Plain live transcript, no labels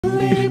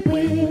made it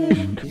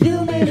weird.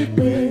 You made it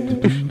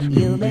weird.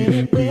 You made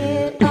it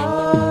weird.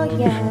 Oh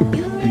yeah.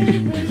 You made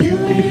it weird. You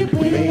made it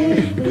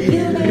weird.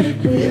 You made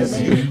it weird. Yes,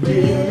 you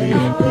did.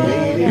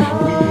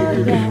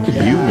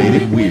 You Made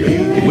It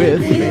Weird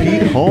with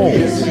Pete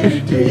Holmes.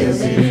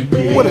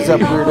 What is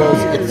up,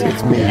 weirdos?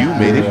 It's me. You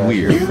Made It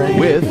Weird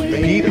with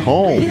Pete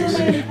Holmes.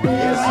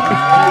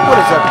 What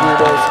is up,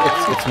 weirdos?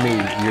 It's me,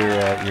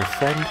 your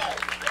friend.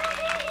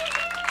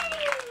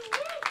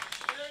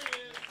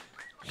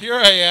 Here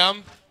I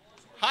am.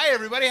 Hi,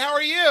 everybody. How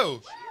are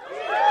you?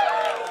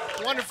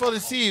 Wonderful to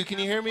see you. Can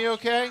you hear me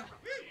okay?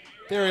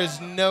 There is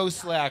no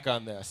slack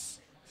on this.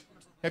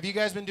 Have you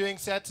guys been doing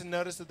sets and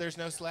noticed that there's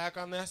no slack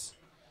on this?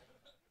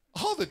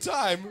 All the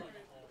time.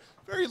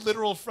 Very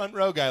literal front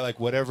row guy, like,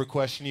 whatever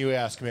question you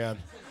ask, man,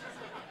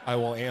 I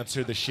will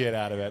answer the shit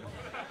out of it.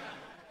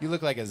 You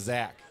look like a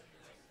Zach.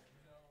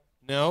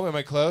 No? Am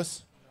I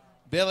close?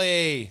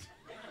 Billy.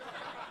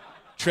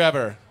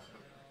 Trevor.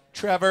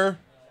 Trevor.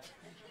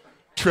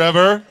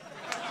 Trevor.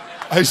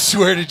 I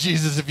swear to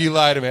Jesus if you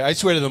lie to me. I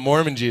swear to the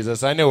Mormon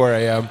Jesus. I know where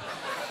I am.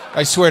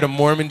 I swear to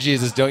Mormon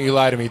Jesus, don't you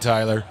lie to me,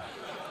 Tyler.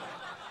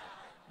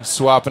 I'm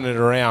swapping it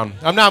around.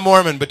 I'm not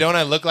Mormon, but don't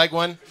I look like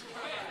one?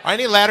 Are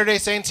any Latter-day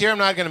Saints here? I'm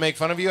not going to make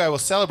fun of you. I will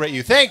celebrate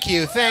you. Thank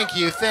you, thank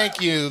you, thank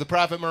you. The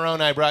Prophet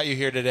Moroni brought you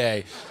here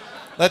today.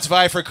 Let's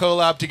vie for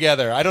collab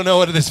together. I don't know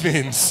what this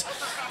means.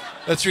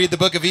 Let's read the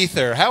book of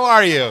Ether. How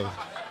are you?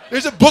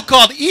 There's a book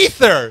called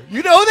Ether.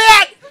 You know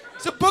that?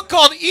 There's a book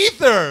called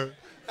Ether.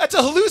 That's a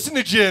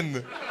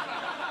hallucinogen.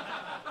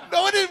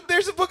 No,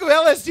 there's a book of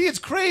LSD. It's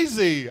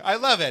crazy. I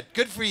love it.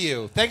 Good for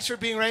you. Thanks for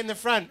being right in the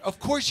front. Of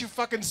course you're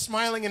fucking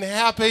smiling and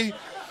happy.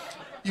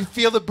 You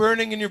feel the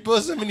burning in your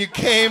bosom and you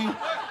came.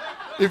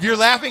 If you're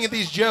laughing at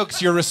these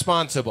jokes, you're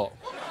responsible.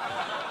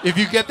 If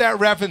you get that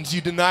reference, you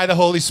deny the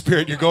Holy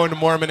Spirit, you're going to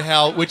Mormon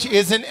hell, which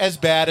isn't as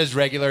bad as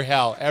regular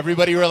hell.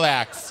 Everybody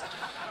relax.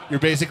 You're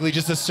basically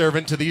just a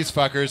servant to these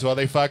fuckers while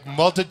they fuck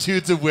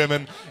multitudes of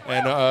women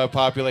and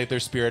populate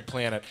their spirit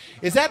planet.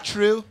 Is that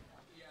true?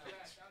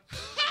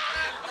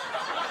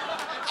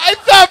 I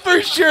thought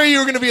for sure you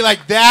were going to be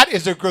like, that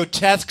is a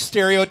grotesque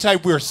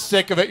stereotype. We're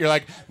sick of it. You're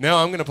like, no,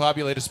 I'm going to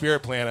populate a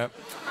spirit planet.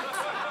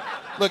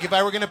 Look, if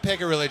I were going to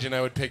pick a religion,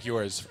 I would pick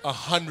yours.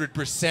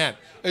 100%.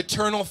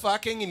 Eternal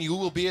fucking, and you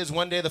will be as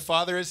one day the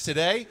Father is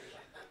today.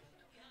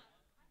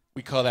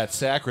 We call that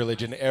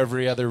sacrilege in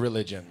every other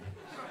religion.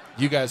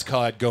 You guys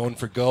call it going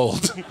for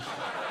gold.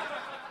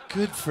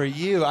 Good for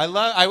you.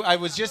 I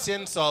was just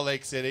in Salt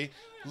Lake City.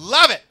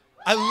 Love it.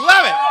 I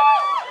love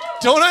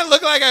it. Don't I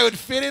look like I would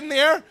fit in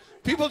there?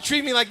 People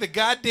treat me like the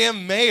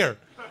goddamn mayor.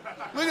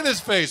 Look at this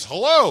face.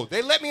 Hello.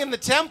 They let me in the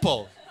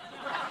temple.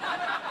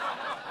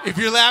 If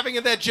you're laughing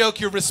at that joke,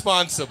 you're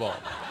responsible.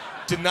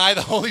 Deny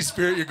the Holy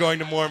Spirit, you're going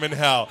to Mormon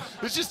hell.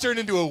 This just turned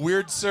into a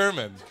weird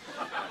sermon.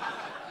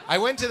 I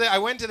went to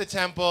the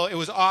temple. It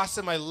was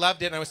awesome. I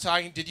loved it. And I was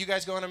talking. Did you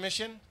guys go on a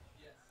mission?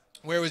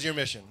 Where was your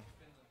mission?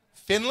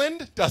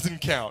 Finland? Doesn't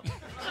count.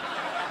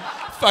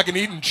 Fucking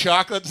eating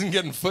chocolates and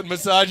getting foot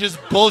massages?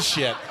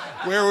 Bullshit.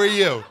 Where were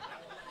you?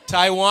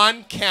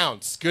 Taiwan?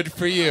 Counts. Good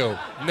for you.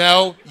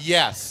 No?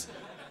 Yes.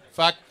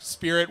 Fuck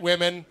spirit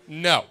women?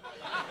 No.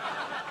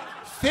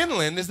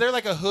 Finland? Is there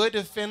like a hood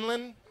of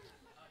Finland?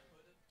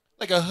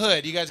 Like a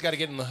hood. You guys got to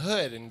get in the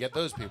hood and get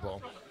those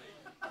people.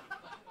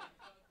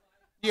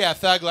 Yeah,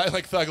 thug life,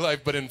 like thug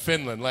life, but in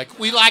Finland. Like,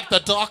 we like the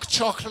dark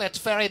chocolate,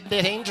 very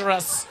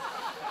dangerous.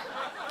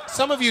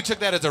 Some of you took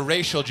that as a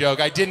racial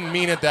joke. I didn't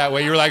mean it that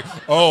way. You were like,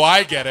 oh,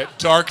 I get it.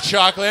 Dark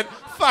chocolate?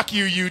 Fuck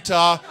you,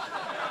 Utah.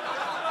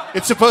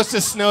 It's supposed to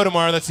snow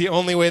tomorrow. That's the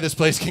only way this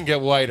place can get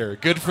whiter.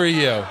 Good for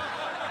you.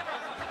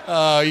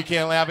 Oh, you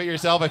can't laugh at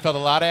yourself? I felt a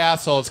lot of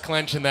assholes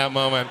clench in that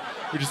moment.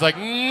 You're just like,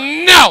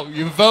 no!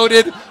 You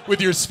voted with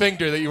your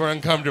sphincter that you were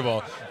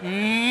uncomfortable.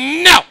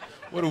 No!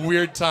 What a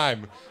weird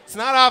time. It's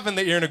not often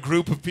that you're in a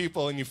group of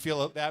people and you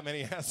feel that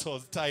many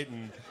assholes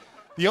tighten.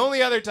 The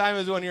only other time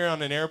is when you're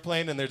on an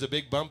airplane and there's a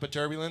big bump of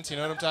turbulence. You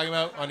know what I'm talking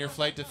about? On your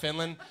flight to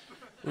Finland,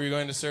 where you're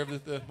going to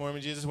serve the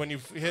Mormon Jesus. When you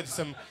hit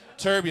some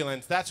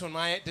turbulence, that's when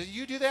did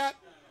you do that?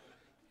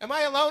 Am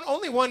I alone?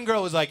 Only one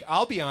girl was like,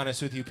 I'll be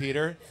honest with you,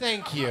 Peter.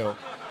 Thank you.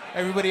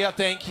 Everybody else,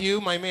 thank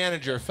you. My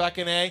manager,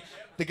 fucking A.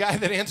 The guy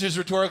that answers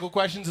rhetorical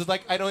questions is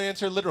like, I don't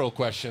answer literal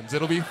questions.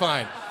 It'll be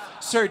fine.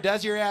 Sir,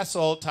 does your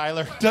asshole,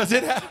 Tyler, does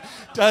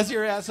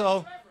your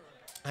asshole?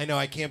 I know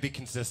I can't be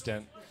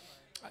consistent.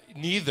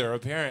 Neither,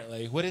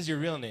 apparently. What is your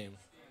real name?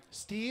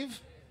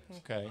 Steve?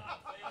 Okay.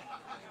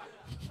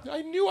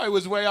 I knew I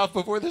was way off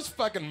before this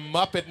fucking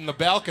muppet in the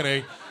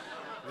balcony.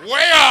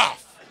 Way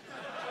off!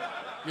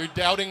 You're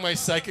doubting my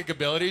psychic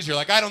abilities? You're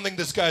like, I don't think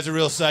this guy's a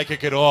real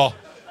psychic at all.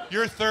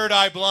 You're third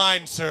eye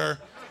blind, sir.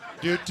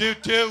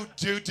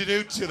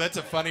 Do-do-do-do-do-do-do. That's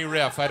a funny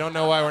riff. I don't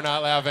know why we're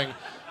not laughing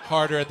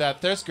harder at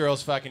that. This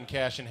girl's fucking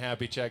cashing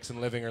happy checks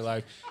and living her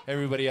life.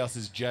 Everybody else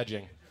is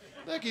judging.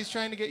 Look, he's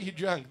trying to get you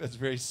drunk. That's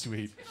very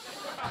sweet.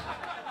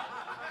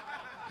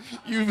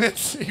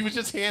 He was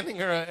just handing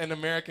her an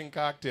American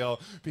cocktail,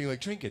 being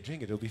like, drink it,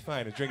 it'll be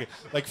fine, and drink it.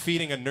 Like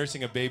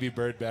nursing a baby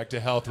bird back to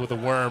health with a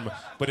worm,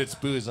 but it's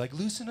booze. Like,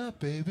 loosen up,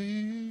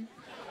 baby.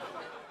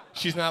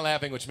 She's not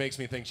laughing, which makes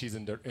me think she's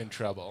in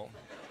trouble.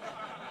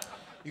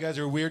 You guys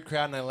are a weird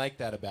crowd, and I like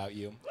that about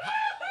you.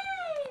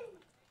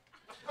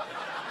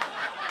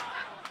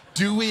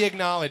 Do we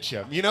acknowledge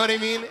him? You know what I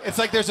mean? It's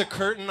like there's a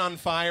curtain on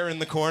fire in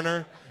the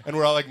corner, and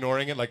we're all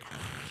ignoring it, like,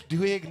 do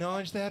we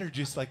acknowledge that, or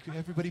just like,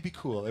 everybody be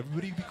cool,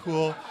 everybody be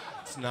cool.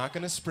 It's not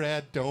gonna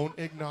spread, don't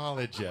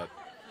acknowledge it.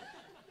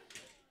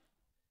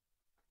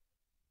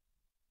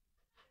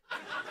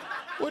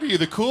 What are you,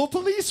 the cool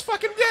police?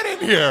 Fucking get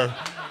in here.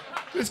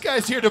 This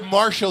guy's here to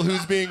marshal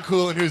who's being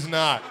cool and who's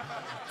not.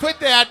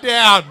 Put that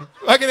down.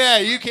 Look at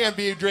that, you can't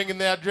be drinking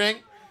that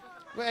drink.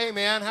 Well, hey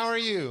man, how are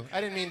you? I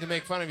didn't mean to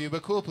make fun of you,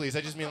 but cool please.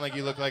 I just mean like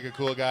you look like a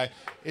cool guy.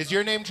 Is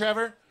your name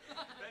Trevor?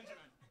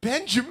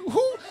 Benjamin.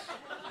 Who?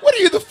 What are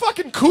you, the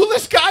fucking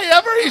coolest guy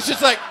ever? He's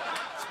just like,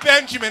 it's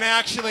Benjamin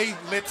actually.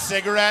 Lit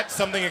cigarette,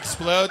 something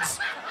explodes.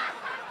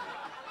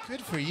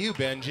 Good for you,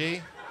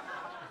 Benji.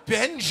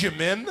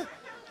 Benjamin?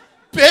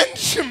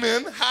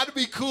 Benjamin? How to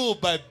Be Cool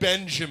by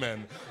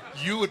Benjamin.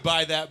 You would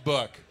buy that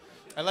book.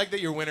 I like that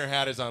your winter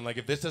hat is on. Like,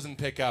 if this doesn't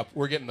pick up,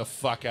 we're getting the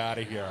fuck out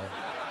of here.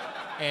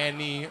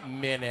 Any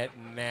minute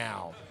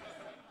now.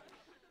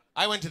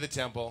 I went to the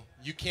temple.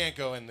 You can't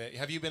go in the...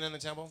 Have you been in the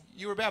temple?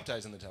 You were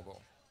baptized in the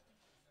temple.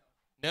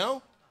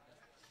 No?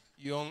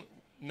 You don't...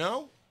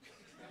 No?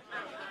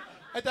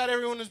 I thought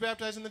everyone was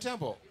baptized in the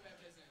temple.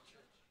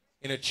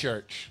 In a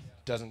church.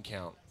 Doesn't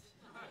count.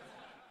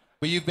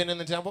 But you've been in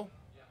the temple?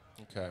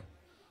 Okay.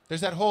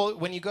 There's that whole...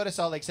 When you go to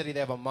Salt Lake City, they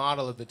have a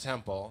model of the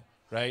temple,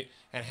 right?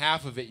 And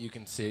half of it you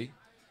can see,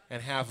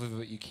 and half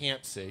of it you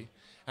can't see.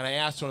 And I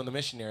asked one of the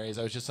missionaries,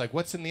 I was just like,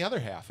 what's in the other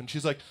half? And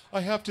she's like,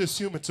 I have to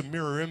assume it's a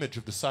mirror image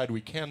of the side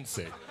we can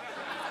see.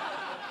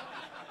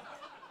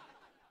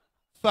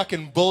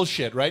 Fucking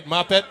bullshit, right,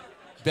 Muppet?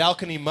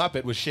 Balcony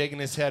Muppet was shaking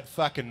his head,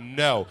 fucking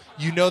no.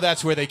 You know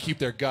that's where they keep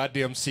their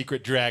goddamn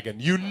secret dragon.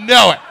 You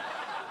know it!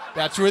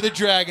 That's where the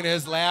dragon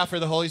is. Laugh or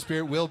the Holy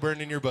Spirit will burn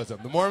in your bosom.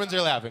 The Mormons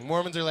are laughing.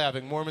 Mormons are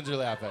laughing. Mormons are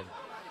laughing.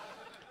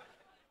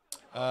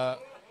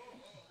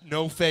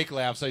 No fake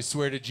laughs, I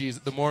swear to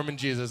Jesus. The Mormon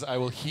Jesus, I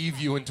will heave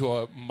you into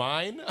a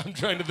mine. I'm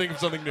trying to think of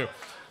something new.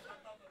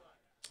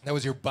 That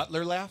was your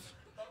butler laugh?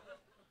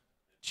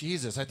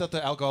 Jesus, I thought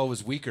the alcohol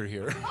was weaker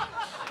here.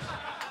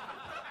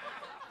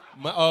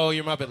 Oh,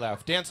 your Muppet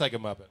laugh. Dance like a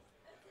Muppet.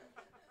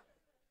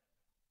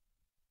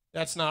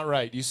 That's not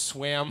right. You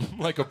swam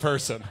like a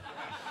person.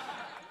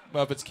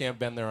 Muppets can't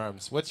bend their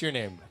arms. What's your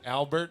name?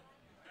 Albert?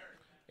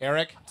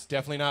 Eric? It's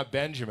definitely not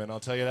Benjamin.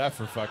 I'll tell you that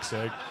for fuck's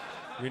sake.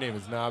 Your name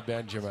is not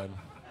Benjamin.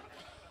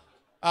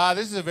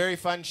 This is a very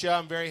fun show.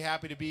 I'm very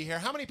happy to be here.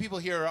 How many people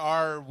here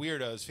are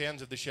weirdos,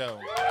 fans of the show?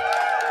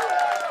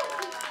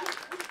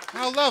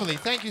 How lovely.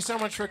 Thank you so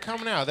much for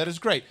coming out. That is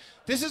great.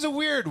 This is a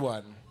weird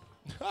one.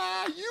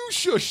 You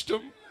shushed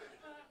him.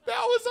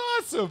 That was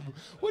awesome.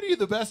 What are you,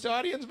 the best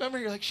audience member?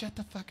 You're like, shut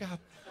the fuck up.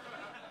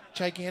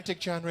 Gigantic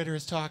John Ritter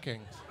is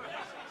talking.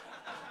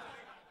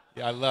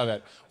 Yeah, I love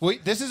it.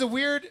 Wait, this is a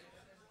weird...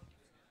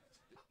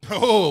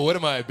 Oh, what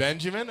am I,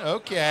 Benjamin?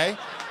 Okay.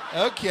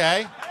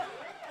 Okay.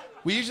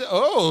 We usually...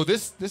 Oh,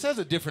 this has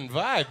a different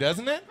vibe,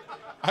 doesn't it?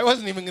 I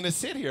wasn't even going to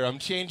sit here. I'm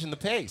changing the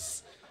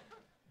pace.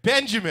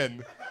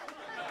 Benjamin.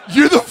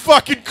 You're the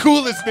fucking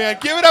coolest, man.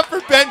 Give it up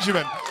for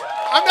Benjamin.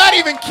 I'm not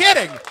even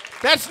kidding.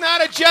 That's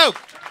not a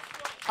joke.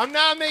 I'm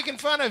not making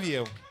fun of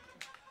you.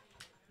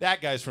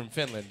 That guy's from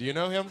Finland. Do you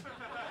know him?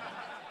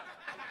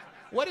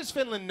 What is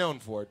Finland known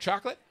for?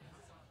 Chocolate?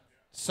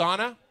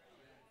 Sauna?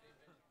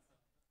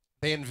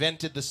 They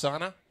invented the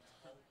sauna?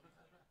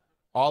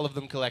 All of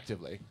them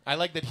collectively. I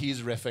like that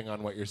he's riffing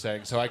on what you're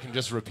saying, so I can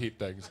just repeat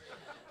things.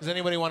 Does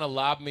anybody want to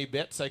lob me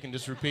bits I can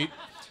just repeat?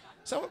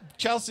 So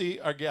Chelsea,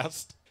 our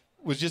guest,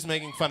 was just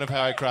making fun of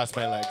how I cross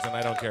my legs, and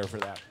I don't care for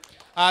that.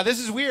 This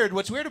is weird.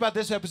 What's weird about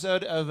this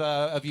episode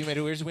of You Made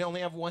It Weird is we only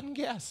have one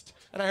guest.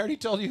 And I already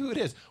told you who it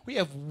is. We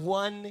have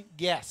one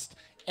guest.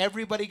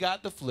 Everybody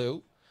got the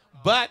flu,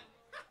 but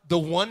the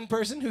one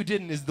person who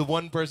didn't is the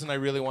one person I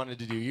really wanted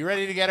to do. You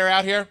ready to get her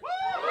out here?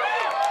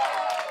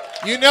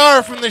 You know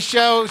her from the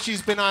show.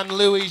 She's been on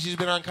Louie. She's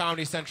been on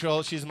Comedy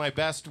Central. She's my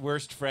best,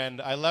 worst friend.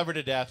 I love her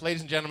to death.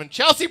 Ladies and gentlemen,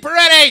 Chelsea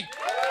Peretti!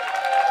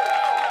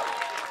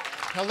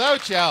 Hello,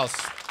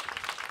 Chelsea.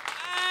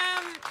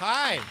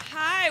 Hi.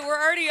 Hi. We're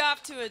already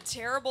off to a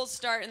terrible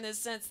start in the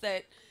sense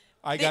that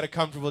I got a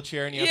comfortable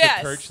chair and you have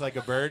to perch like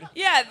a bird?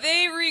 Yeah,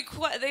 they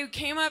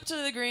came up to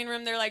the green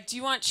room. They're like, do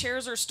you want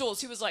chairs or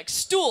stools? He was like,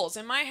 stools.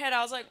 In my head,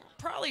 I was like,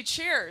 probably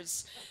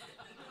chairs.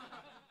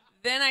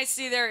 Then I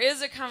see there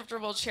is a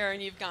comfortable chair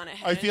and you've gone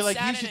ahead. I feel like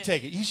you should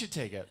take it. You should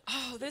take it.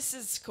 Oh, this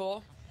is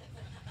cool.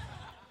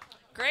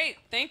 Great.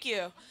 Thank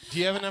you. Do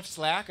you have enough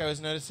slack? I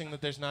was noticing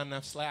that there's not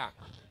enough slack.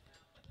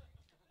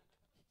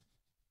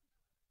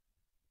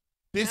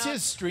 This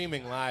is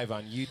streaming live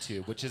on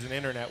YouTube, which is an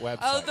internet website.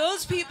 Oh,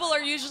 those people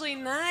are usually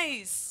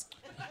nice.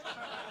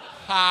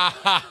 Ha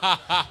ha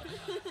ha ha.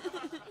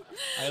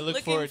 I look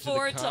Looking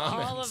forward to the all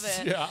of comments.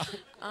 it. Yeah.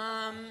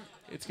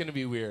 It's going to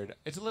be weird.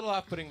 It's a little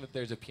off-putting that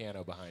there's a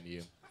piano behind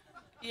you.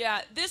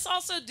 Yeah, this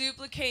also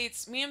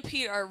duplicates. Me and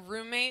Pete are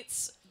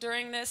roommates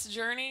during this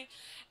journey,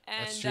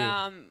 That's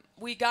and true.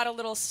 we got a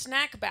little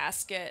snack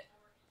basket,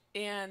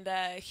 and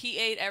he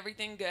ate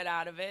everything good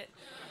out of it,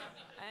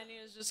 and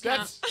he was just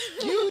kind of.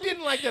 You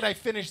didn't like that I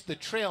finished the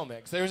trail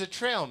mix. There was a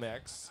trail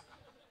mix.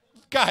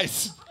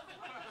 Guys,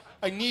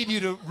 I need you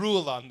to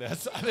rule on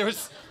this. There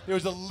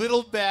was a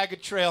little bag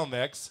of trail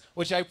mix,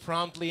 which I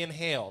promptly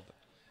inhaled.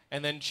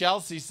 And then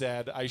Chelsea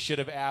said I should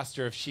have asked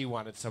her if she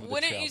wanted some of the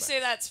Wouldn't trail you mix. say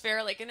that's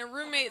fair? Like in a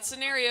roommate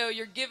scenario,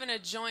 you're given a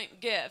joint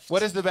gift.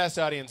 What is the best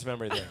audience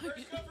member there?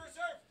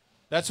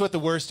 That's what the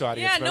worst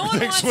audience Yeah, no member one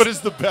thinks. wants- What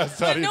is the best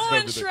But audience no member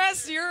one thinks?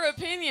 trusts your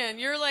opinion.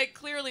 You're like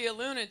clearly a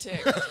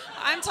lunatic.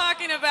 I'm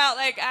talking about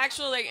like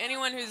actual like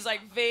anyone who's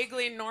like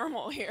vaguely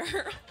normal here.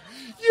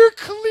 You're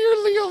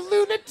clearly a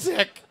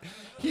lunatic.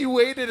 He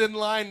waited in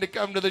line to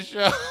come to the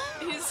show.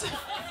 He's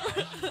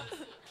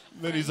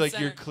Then he's like,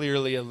 center. "You're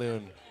clearly a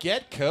loon.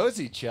 Get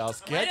cozy,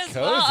 Chelsea. Might Get as cozy.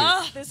 well.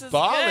 Oh, this is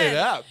Ball good. it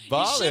up.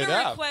 Ball You should it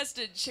have up."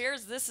 requested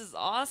chairs. This is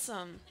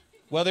awesome.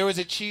 Well, there was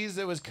a cheese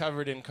that was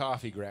covered in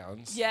coffee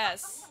grounds.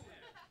 Yes.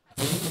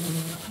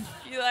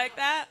 You like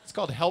that? It's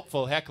called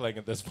helpful heckling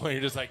at this point.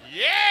 You're just like,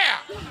 "Yeah,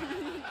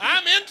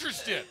 I'm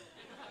interested.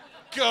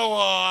 Go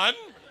on."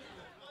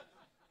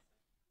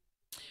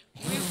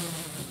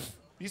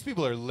 These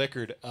people are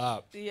liquored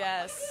up.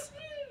 Yes.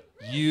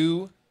 Out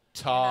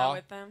Utah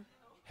with them.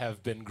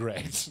 have been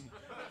great.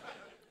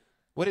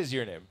 What is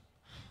your name?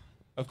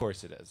 Of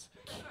course it is.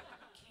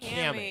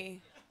 Cammy.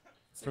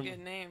 It's a From- good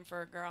name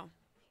for a girl.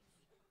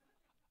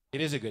 It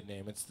is a good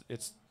name.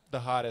 It's the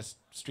hottest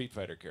Street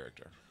Fighter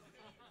character.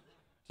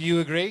 Do you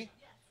agree?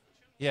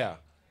 Yeah.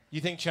 You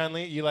think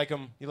Chun-Li? You like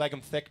him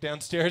thick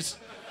downstairs?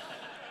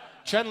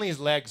 Chun-Li's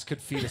legs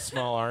could feed a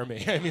small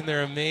army. I mean,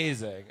 they're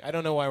amazing. I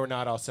don't know why we're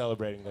not all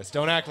celebrating this.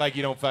 Don't act like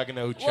you don't fucking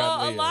know who Chun-Li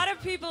Well, a is. lot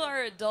of people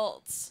are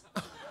adults.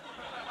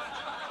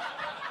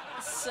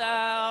 So,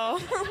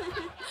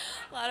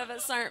 a lot of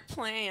us aren't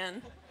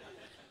playing.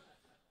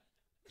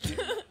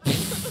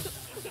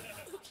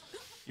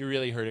 You're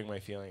really hurting my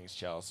feelings,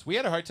 Chelsea. We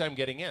had a hard time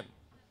getting in.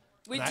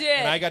 We And did,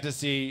 and I got to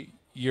see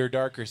your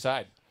darker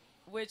side.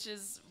 which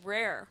is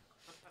rare.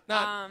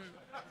 Not,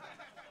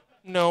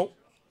 no,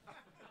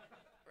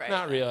 Right.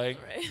 not really.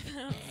 Right.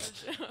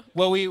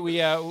 Well,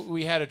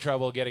 we had a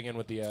trouble getting in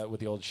with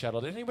the old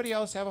shuttle. Did anybody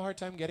else have a hard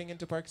time getting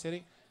into Park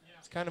City?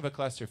 It's kind of a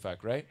clusterfuck,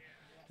 right?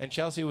 And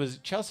Chelsea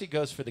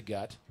goes for the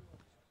gut,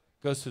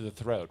 goes to the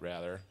throat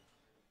rather.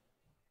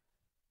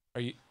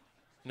 Are you?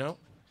 No.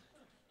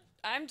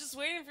 I'm just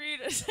waiting for you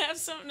to have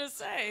something to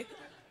say.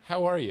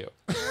 How are you?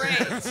 Great.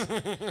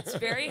 It's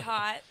very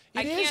hot.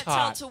 I It is can't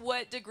hot. tell to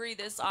what degree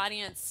this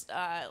audience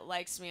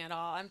likes me at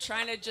all. I'm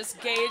trying to just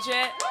gauge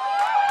it.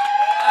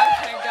 Oh,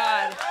 thank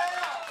God.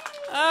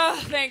 Oh,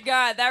 thank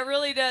God. That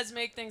really does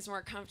make things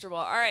more comfortable.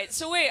 All right.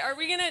 So wait, are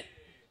we going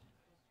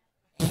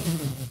to...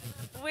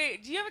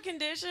 Wait, do you have a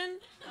condition?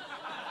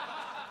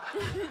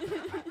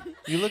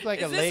 You look like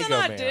Is a this Lego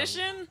an man.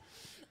 audition?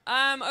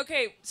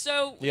 Okay,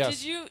 so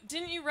Yes.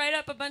 didn't you write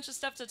up a bunch of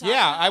stuff to talk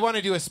Yeah, about? I want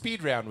to do a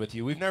speed round with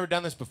you. We've never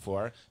done this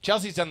before.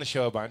 Chelsea's done the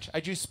show a bunch. I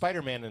drew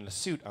Spider-Man in a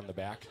suit on the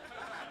back.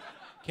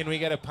 Can we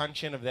get a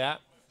punch in of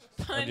that?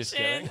 I'm just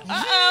Punch in. kidding.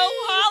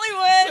 Uh-oh,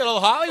 Hollywood. Little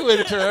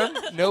Hollywood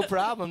term. No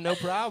problem. No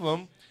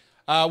problem.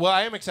 Well,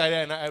 I am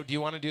excited. And do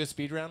you want to do a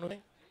speed round with me?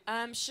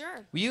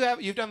 Sure.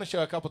 Well, you've done the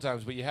show a couple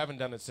times, but you haven't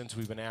done it since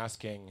we've been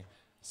asking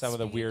some of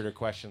the weirder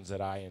questions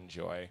that I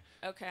enjoy.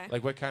 Okay.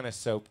 Like, what kind of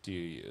soap do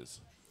you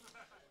use?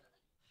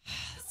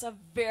 That's a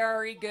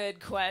very good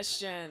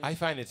question. I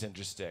find it's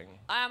interesting.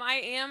 I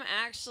am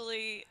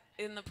actually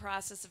in the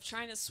process of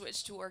trying to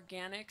switch to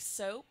organic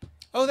soap.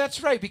 Oh,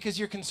 that's right, because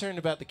you're concerned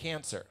about the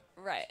cancer.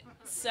 Right.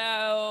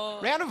 So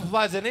Round of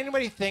applause. Did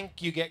anybody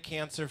think you get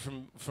cancer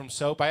from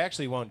soap? I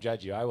actually won't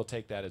judge you. I will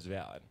take that as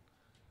valid.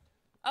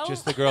 oh,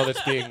 Just the girl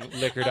that's being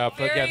liquored up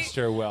very- against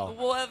her will.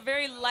 Well, a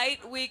very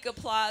light, weak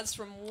applause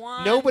from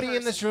one. Nobody in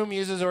person. this room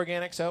uses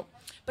organic soap?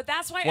 But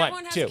that's why One,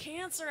 everyone has two.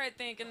 cancer, I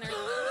think, and they're.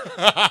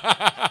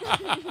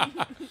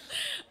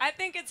 I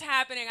think it's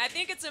happening. I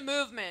think it's a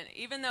movement,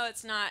 even though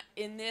it's not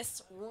in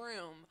this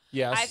room.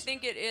 Yes. I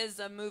think it is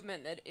a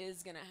movement that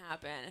is gonna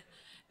happen,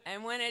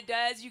 and when it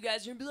does, you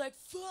guys are gonna be like,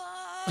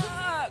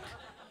 "Fuck,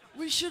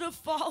 we should have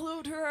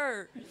followed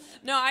her."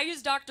 No, I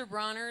use Dr.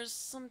 Bronner's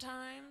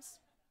sometimes.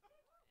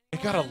 I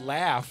gotta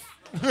laugh.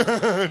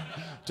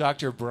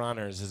 Dr.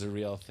 Bronner's is a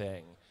real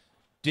thing.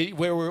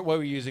 What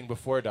were you using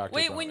before Dr.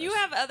 Wait, Bronner's? when you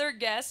have other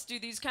guests, do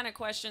these kind of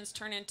questions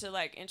turn into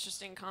like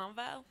interesting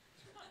convo?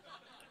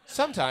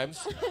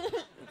 Sometimes.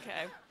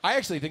 Okay. I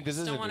actually think this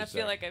is Don't want to interesting.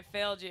 feel like I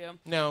failed you.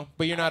 No,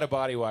 but you're not a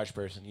body wash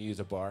person. You use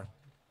a bar.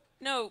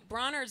 No,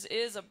 Bronner's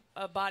is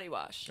a body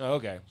wash. Oh,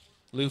 okay.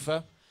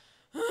 Loofah?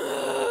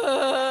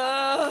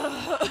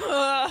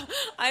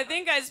 I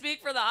think I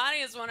speak for the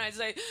audience when I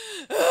say.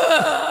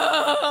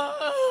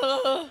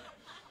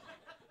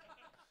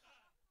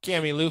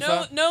 Cammy,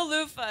 loofah? No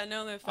loofah,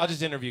 no loofah. I'll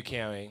just interview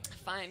Cammy.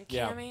 Fine,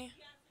 Yeah. Cammy.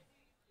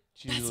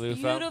 She's That's a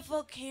loofah.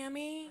 beautiful,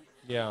 Cammie.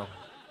 Yeah.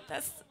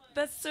 That's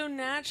so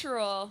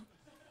natural.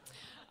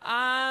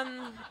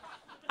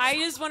 I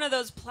used one of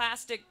those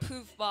plastic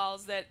poof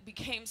balls that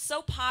became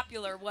so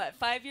popular,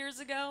 5 years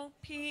ago,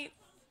 Pete?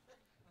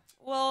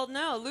 Well,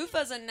 no,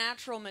 loofah's a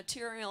natural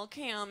material,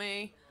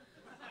 Cammie.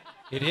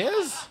 It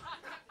is?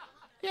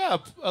 Yeah,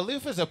 a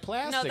loofah's a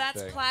plastic No,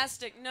 that's thing.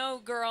 plastic. No,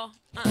 girl.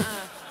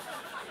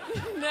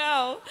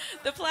 No,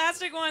 the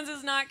plastic ones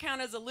does not count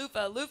as a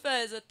loofah. Loofah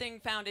is a thing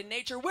found in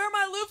nature. Where are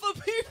my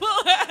loofah people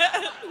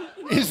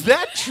at? Is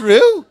that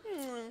true?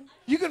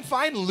 You can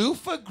find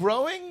loofah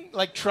growing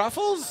like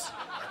truffles?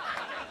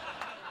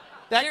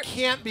 That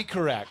can't be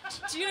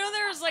correct. Do you know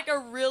there's like a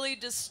really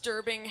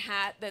disturbing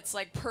hat that's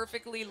like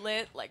perfectly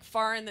lit, like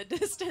far in the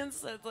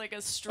distance? That's like a Oh,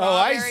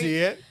 strawberry. I see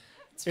it.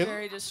 It's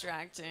very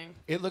distracting.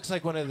 It looks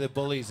like one of the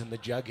bullies in the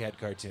Jughead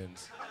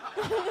cartoons.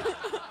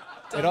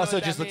 It know also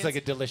what that just looks like a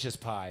means. delicious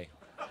pie.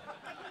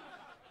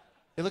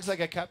 It looks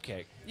like a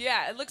cupcake.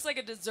 Yeah, it looks like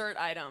a dessert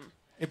item.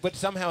 But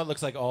somehow it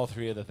looks like all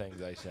three of the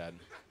things I said.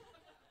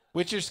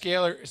 Which are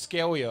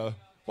scalio.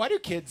 Why do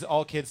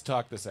all kids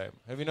talk the same?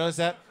 Have you noticed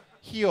that?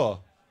 Here.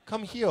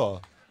 Come here.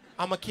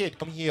 I'm a kid.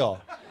 Come here.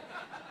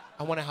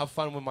 I want to have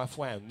fun with my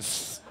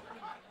friends.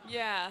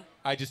 Yeah.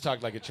 I just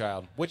talked like a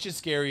child. Which is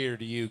scarier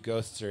to you,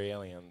 ghosts or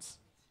aliens?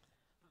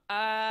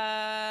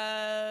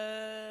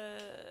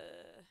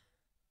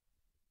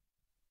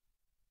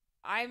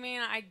 I mean,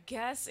 I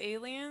guess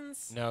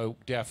aliens. No,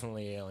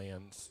 definitely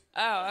aliens.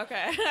 Oh,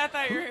 okay. I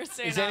thought you were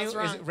saying I was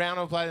wrong. Is it round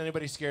of applause?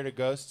 Anybody scared of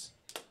ghosts?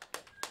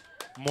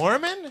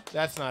 Mormon?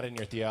 That's not in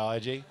your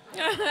theology.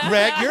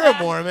 Greg, you're a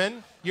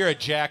Mormon. You're a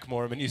Jack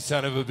Mormon, you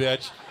son of a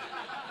bitch.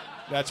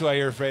 That's why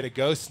you're afraid of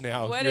ghosts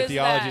now. What Your is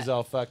theology's that?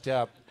 all fucked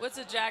up. What's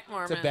a Jack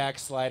Mormon? It's a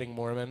backsliding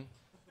Mormon.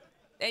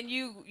 And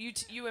you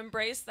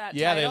embrace that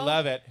Yeah, title? they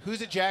love it.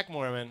 Who's a Jack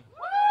Mormon?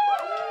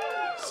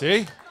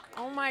 See?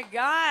 Oh my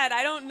God,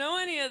 I don't know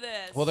any of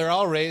this. Well, they're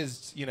all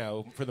raised,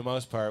 for the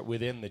most part,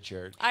 within the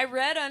church. I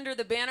read Under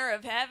the Banner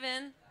of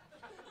Heaven.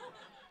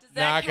 Does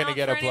that Not gonna count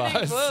get for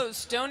anything? applause. Whoa,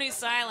 stony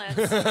silence.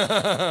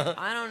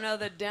 I don't know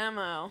the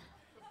demo.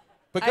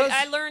 But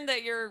I learned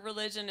that your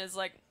religion is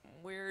like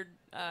weird,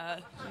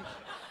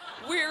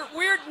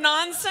 weird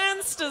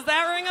nonsense. Does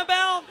that ring a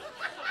bell?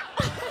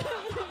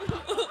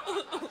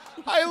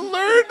 I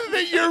learned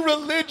that your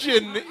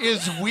religion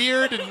is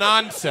weird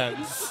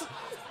nonsense.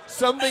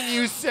 Something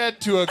you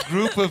said to a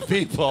group of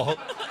people,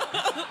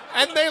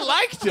 and they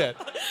liked it.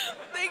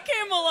 They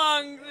came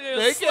along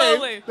They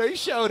slowly. They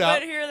showed up.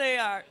 But here they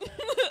are.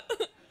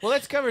 Well,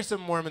 let's cover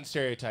some Mormon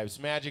stereotypes.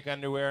 Magic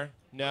underwear?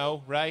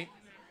 No, right?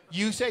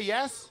 You say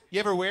yes?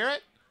 You ever wear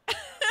it?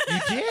 You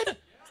did?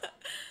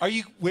 Are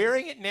you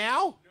wearing it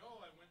now?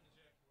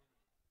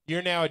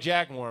 You're now a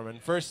Jack Mormon.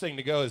 First thing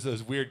to go is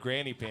those weird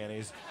granny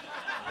panties.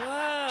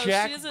 Whoa,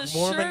 Jack she has a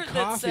Mormon shirt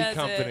that Coffee says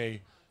Company.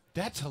 it.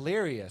 That's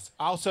hilarious.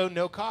 Also,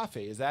 no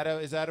coffee. Is that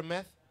a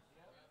myth?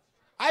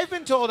 I've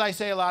been told I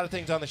say a lot of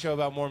things on the show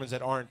about Mormons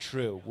that aren't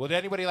true. Would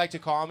anybody like to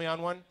call me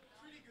on one?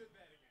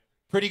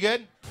 Pretty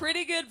good?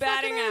 Pretty good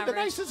batting Fucking A, average.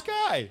 the nicest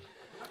guy.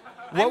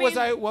 I What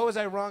mean- was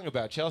I wrong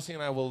about? Chelsea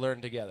and I will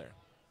learn together.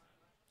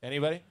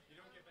 Anybody?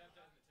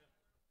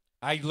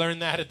 I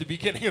learned that at the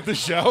beginning of the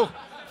show.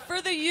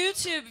 For the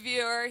YouTube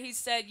viewer, he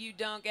said you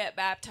don't get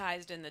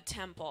baptized in the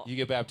temple. You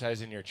get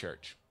baptized in your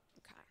church.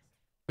 Okay.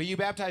 But you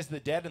baptize the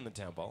dead in the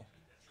temple.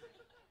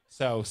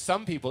 So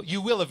some people,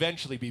 you will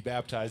eventually be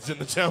baptized in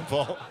the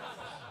temple.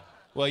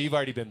 Well, you've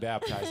already been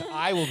baptized.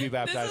 I will be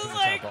baptized is in the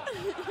like-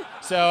 temple.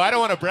 So I don't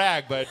want to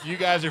brag, but you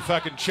guys are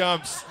fucking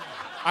chumps.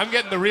 I'm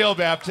getting the real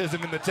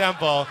baptism in the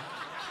temple.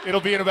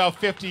 It'll be in about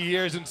 50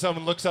 years, and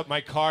someone looks up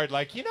my card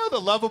like, the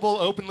lovable,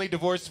 openly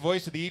divorced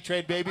voice of the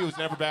E-Trade baby who's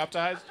never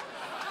baptized?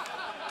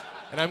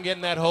 And I'm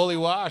getting that holy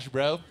wash,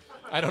 bro.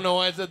 I don't know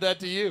why I said that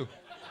to you.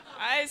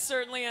 I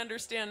certainly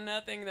understand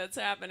nothing that's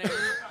happening.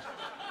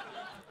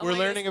 We're like,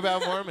 learning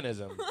about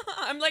Mormonism.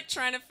 I'm like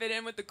trying to fit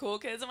in with the cool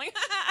kids. I'm like,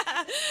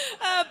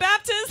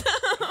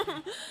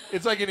 baptism.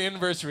 It's like an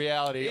inverse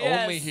reality.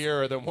 Yes. Only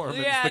here are the Mormons,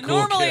 Yeah, the cool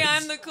normally kids.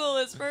 I'm the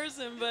coolest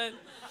person, but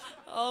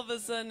all of a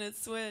sudden it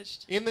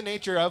switched. In the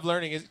nature of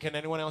learning, can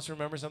anyone else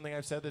remember something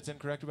I've said that's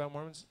incorrect about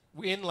Mormons?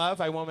 In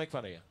love, I won't make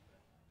fun of you.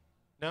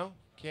 No?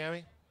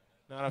 Cammie?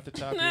 Not off the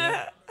top of your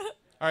head?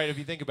 All right, if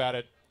you think about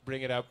it,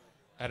 bring it up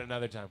at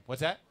another time.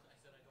 What's that?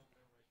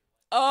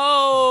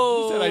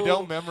 Oh. You said I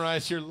don't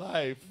memorize your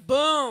life.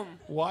 Boom.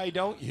 Why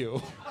don't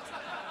you?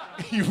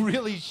 You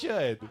really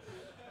should.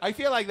 I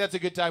feel like that's a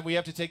good time. We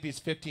have to take these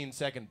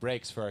 15-second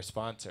breaks for our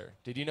sponsor.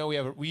 Did you know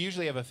we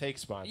usually have a fake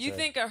sponsor? You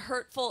think a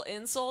hurtful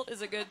insult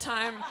is a good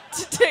time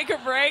to take a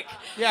break?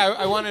 Yeah,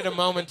 I wanted a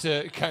moment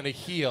to kind of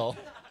heal.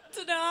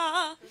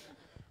 Ta-da.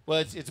 Well,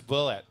 it's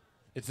Bullet.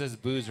 It says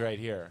booze right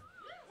here.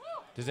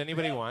 Does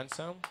anybody want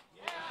some?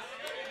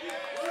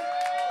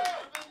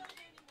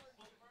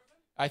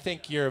 I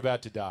think you're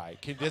about to die.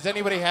 Does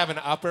anybody have an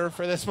upper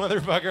for this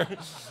motherfucker?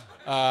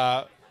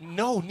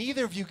 No,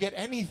 neither of you get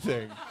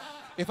anything.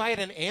 If I had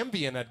an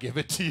Ambien, I'd give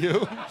it to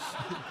you.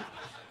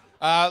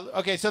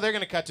 Okay, so they're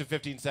going to cut to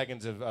 15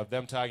 seconds of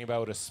them talking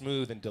about a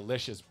smooth and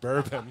delicious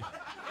bourbon.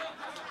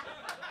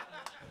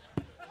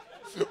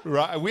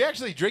 Right, we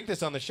actually drink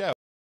this on the show.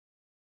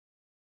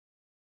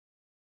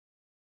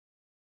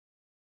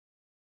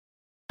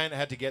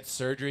 Had to get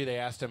surgery. They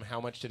asked him how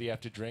much did he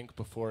have to drink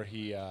before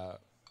he, for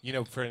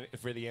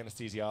the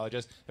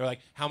anesthesiologist. They were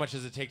like, how much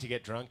does it take to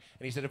get drunk?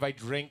 And he said, if I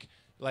drink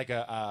like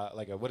a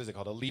what is it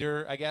called, a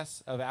liter, I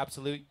guess, of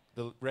Absolute,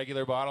 the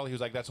regular bottle, he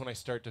was like, that's when I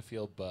start to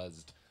feel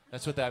buzzed.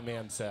 That's what that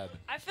man said.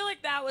 I feel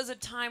like that was a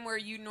time where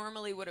you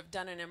normally would have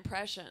done an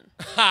impression.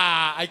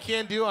 Ha! I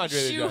can't do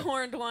Andre the Giant.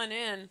 Shoehorned one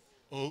in.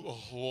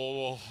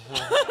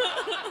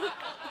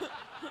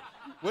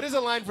 What is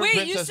a line from Wait,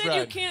 Princess you said Bride?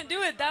 you can't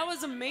do it. That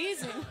was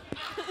amazing.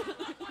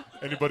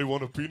 Anybody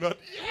want a peanut?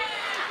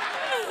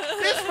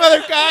 This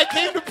mother guy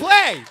came to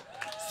play.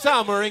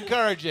 Some are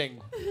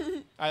encouraging.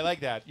 I like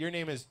that. Your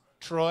name is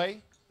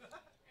Troy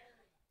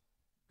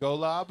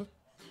Golob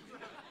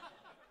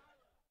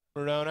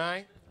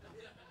Moroni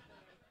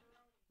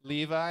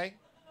Levi. I'm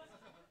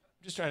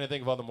just trying to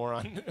think of all the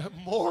moron.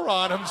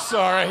 Moron, I'm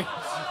sorry. I'm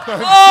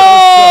so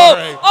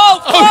sorry.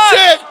 Oh, fuck! Oh,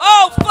 shit!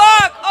 Oh,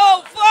 fuck!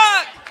 Oh,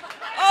 fuck!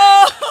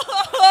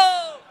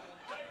 Oh!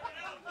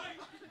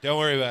 Don't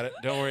worry about it.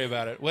 Don't worry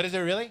about it. What is it,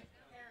 really?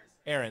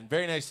 Aaron.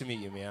 Very nice to meet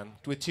you, man.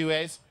 With 2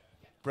 A's.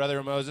 Brother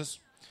of Moses.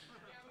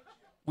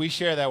 We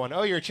share that one.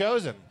 Oh, you're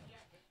chosen.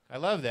 I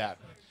love that.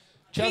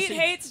 Chelsea. Pete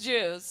hates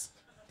Jews.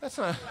 That's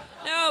not...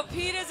 No,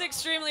 Pete is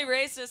extremely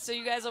racist, so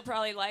you guys will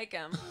probably like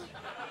him.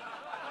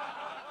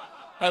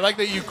 I like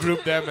that you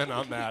group them in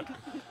on that.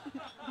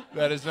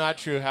 That is not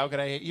true. How could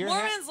I hate your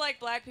Mormons like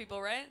black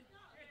people, right?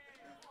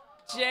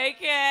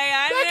 JK,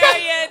 I know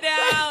you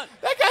don't.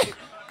 That guy...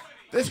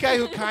 This guy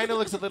who kind of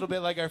looks a little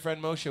bit like our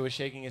friend Moshe was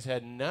shaking his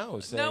head no,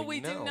 saying No,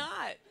 we do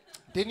not.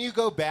 Didn't you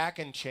go back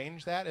and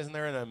change that? Isn't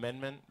there an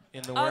amendment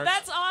in the Oh, works?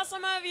 that's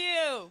awesome of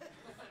you.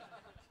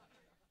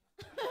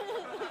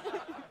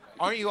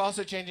 Aren't you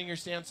also changing your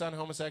stance on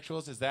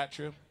homosexuals? Is that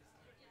true?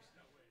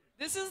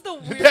 This is the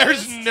weirdest.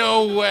 There's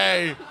no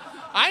way.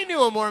 I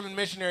knew a Mormon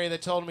missionary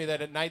that told me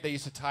that at night they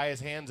used to tie his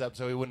hands up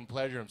so he wouldn't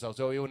pleasure himself,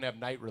 so he wouldn't have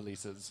night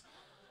releases.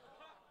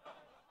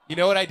 You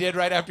know what I did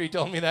right after he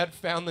told me that?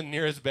 Found the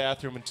nearest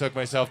bathroom and took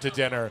myself to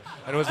dinner.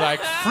 And was like,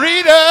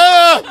 freedom!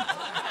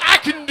 I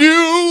can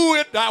do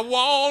what I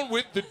want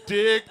with the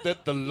dick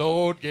that the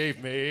Lord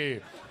gave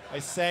me. I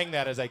sang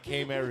that as I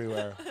came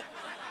everywhere.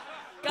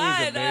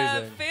 God,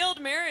 amazing. failed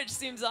marriage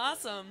seems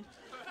awesome.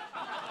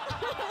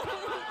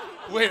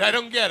 Wait, I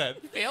don't get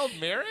it. Failed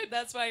marriage?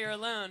 That's why you're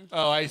alone.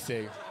 Oh, I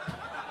see.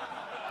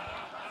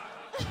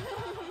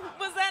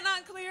 Was that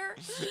not clear?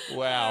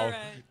 Wow. All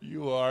right.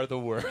 You are the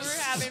worst.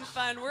 We're having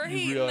fun. We're You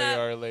heating really up.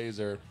 are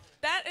laser.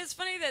 That is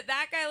funny that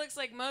guy looks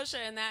like Moshe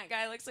and that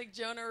guy looks like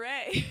Jonah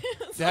Ray.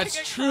 It's That's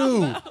like a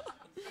true. combo.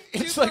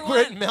 It's Two like for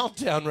we're at one.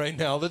 Meltdown right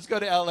now. Let's go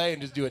to LA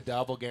and just do a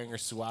doppelganger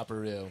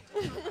swapperoo.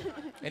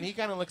 And he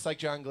kind of looks like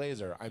John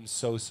Glazer. I'm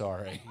so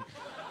sorry.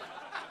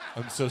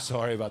 I'm so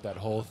sorry about that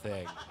whole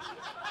thing.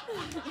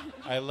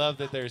 I love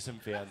that there's some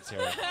fans here.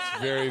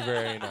 It's very,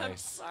 very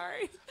nice.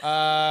 Sorry.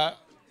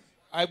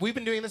 We've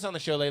been doing this on the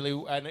show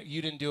lately, and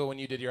you didn't do it when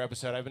you did your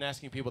episode. I've been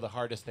asking people the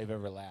hardest they've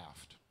ever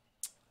laughed.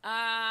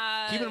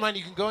 Keep in mind,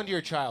 you can go into your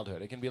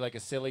childhood. It can be like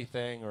a silly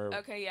thing or...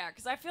 Okay, yeah,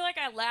 because I feel like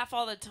I laugh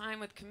all the time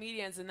with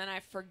comedians, and then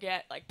I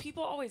forget. Like,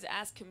 people always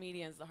ask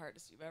comedians the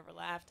hardest you've ever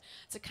laughed.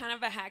 It's a kind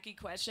of a hacky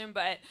question,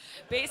 but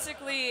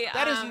basically...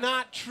 That is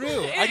not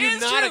true. It I do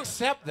is not true.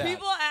 accept that.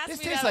 People ask this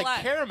me tastes that a like lot.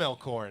 caramel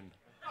corn.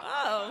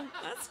 Oh,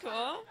 that's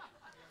cool.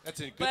 That's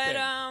a good But, thing.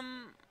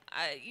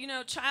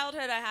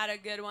 childhood, I had a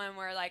good one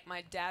where, like,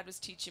 my dad was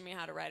teaching me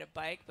how to ride a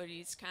bike, but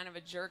he's kind of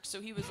a jerk,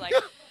 so he was, like,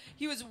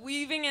 he was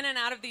weaving in and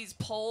out of these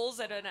poles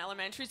at an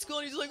elementary school,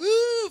 and he's like,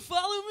 ooh,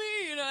 follow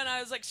me, and I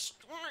was, like,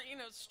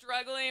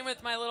 struggling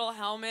with my little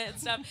helmet and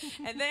stuff,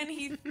 and then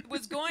he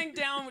was going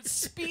down,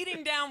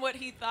 speeding down what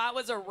he thought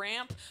was a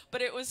ramp,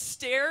 but it was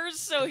stairs,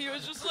 so he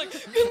was just, like,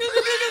 and,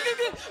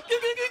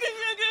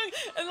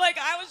 like,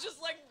 I was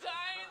just, like,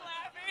 dying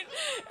laughing,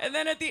 and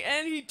then at the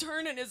end, he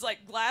turned, and his,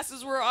 like,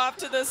 glasses were off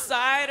to the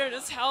side, and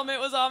his helmet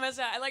was all messed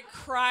up. I, like,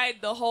 cried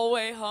the whole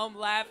way home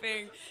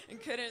laughing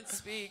and couldn't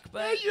speak,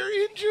 but... Your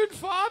injured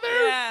father?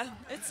 Yeah,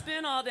 it's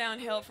been all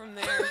downhill from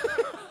there.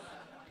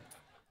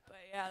 But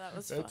yeah, that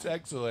was That's fun.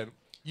 excellent.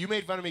 You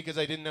made fun of me because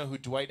I didn't know who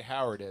Dwight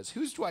Howard is.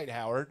 Who's Dwight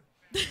Howard?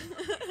 This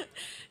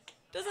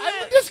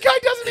guy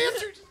doesn't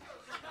answer.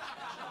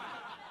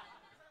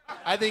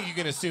 I think you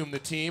can assume the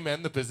team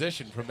and the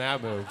position from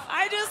that move.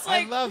 I just,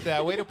 like... I love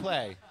that. Way to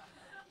play.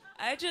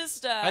 I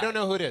just... I don't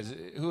know who it is.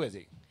 Who is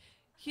he?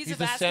 He's He's a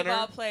the basketball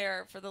center?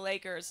 player for the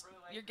Lakers.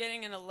 You're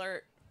getting an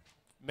alert.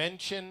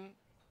 Mention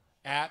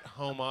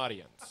at-home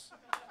audience.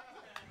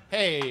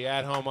 Hey,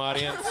 at-home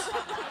audience.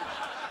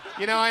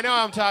 I know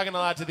I'm talking a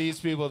lot to these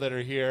people that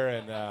are here,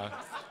 and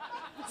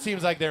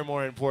seems like they're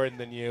more important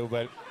than you,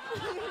 but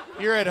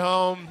you're at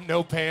home,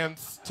 no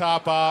pants,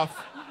 top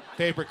off,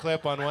 paper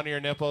clip on one of your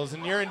nipples,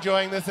 and you're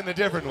enjoying this in a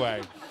different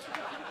way.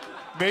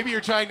 Maybe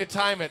you're trying to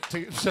time it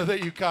so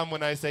that you come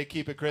when I say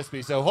keep it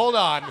crispy, so hold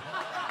on.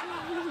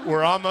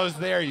 We're almost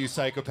there, you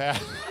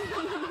psychopath.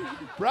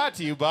 Brought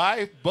to you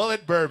by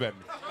Bullet Bourbon.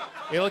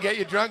 It'll get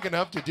you drunk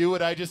enough to do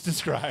what I just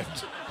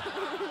described.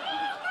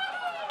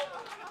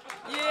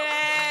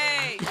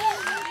 Yay! Yay!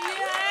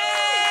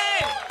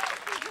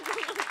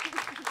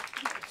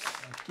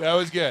 That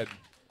was good.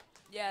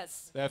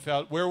 Yes. That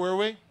felt. Where were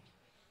we?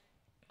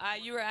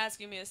 You were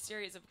asking me a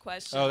series of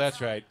questions. Oh, that's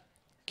right.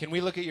 Can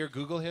we look at your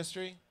Google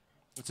history?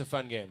 It's a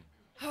fun game.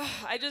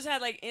 I just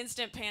had like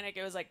instant panic.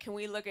 It was like, can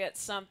we look at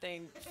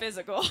something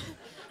physical?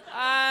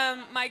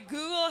 My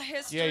Google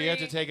history. Yeah, you have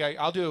to take.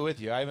 I'll do it with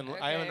you. I haven't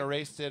Okay.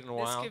 erased it in a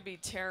This while. could be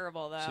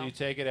terrible, though. So you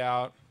take it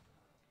out.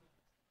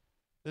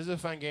 This is a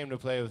fun game to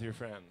play with your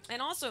friends.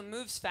 And also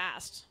moves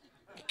fast.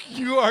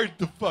 You are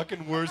the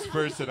fucking worst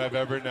person I've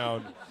ever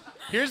known.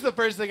 Here's the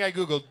first thing I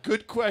Googled.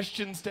 Good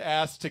questions to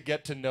ask to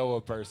get to know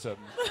a person.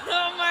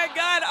 Oh my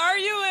God, are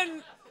you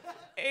an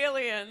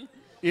alien?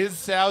 Is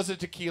Sauza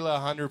tequila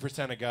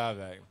 100%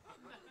 agave?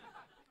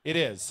 It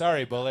is.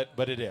 Sorry, Bullet,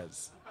 but it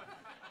is.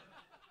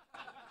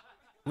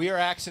 We are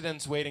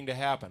accidents waiting to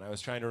happen. I was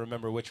trying to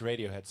remember which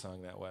Radiohead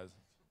song that was.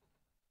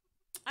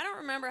 I don't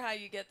remember how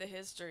you get the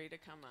history to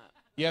come up.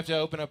 You have to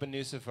open up a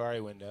new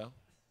Safari window.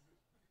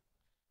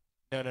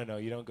 No,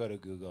 you don't go to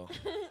Google.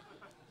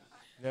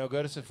 No,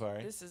 go to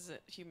Safari. This is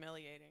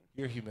humiliating.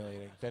 You're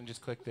humiliating. Then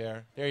just click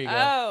there. There you go.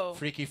 Oh.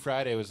 Freaky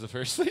Friday was the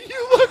first thing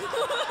you looked.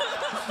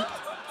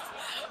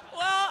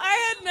 Well,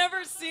 I had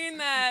never seen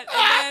that.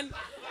 And then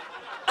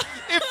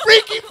If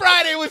Freaky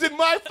Friday was in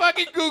my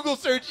fucking Google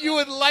search, you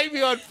would light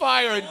me on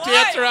fire and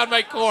dance around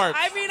my corpse.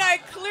 I mean, I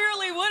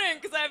clearly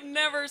wouldn't because I've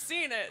never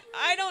seen it.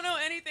 I don't know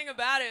anything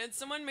about it. And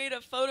someone made a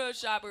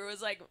Photoshop where it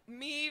was like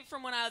me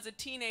from when I was a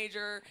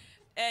teenager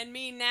and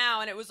me now.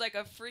 And it was like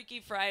a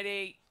Freaky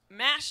Friday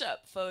mashup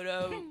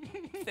photo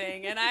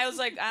thing. And I was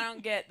like, I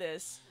don't get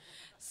this.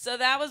 So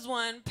that was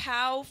one.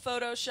 Pau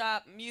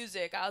Photoshop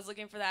music. I was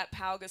looking for that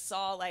Pau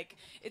Gasol. Like,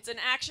 it's an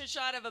action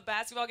shot of a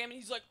basketball game, and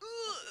he's like,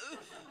 ugh.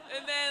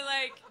 And then,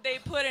 like, they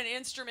put an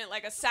instrument,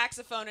 like a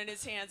saxophone in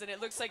his hands, and it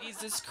looks like he's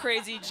this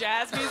crazy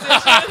jazz musician.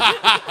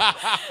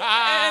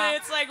 And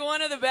it's, like,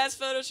 one of the best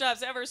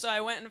Photoshops ever, so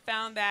I went and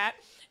found that.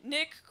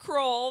 Nick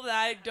Kroll,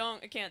 that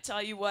I can't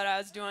tell you what I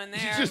was doing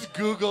there. You just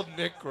Googled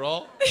Nick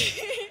Kroll?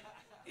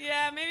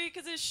 Yeah, maybe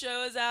because his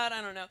show is out.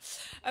 I don't know.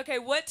 Okay,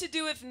 what to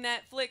do if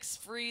Netflix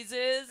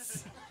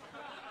freezes?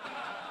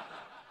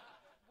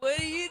 What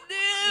do you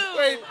do?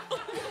 Wait.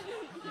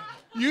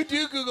 You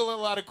do Google a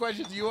lot of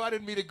questions. You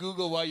wanted me to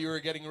Google while you were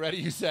getting ready.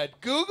 You said,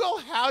 Google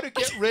how to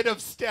get rid of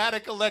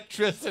static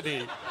electricity.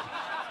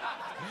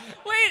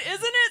 Wait,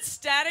 isn't it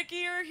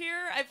staticky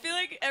here? I feel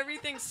like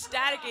everything's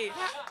staticky.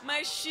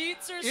 My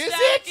sheets are Is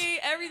staticky.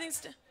 it?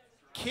 Everything's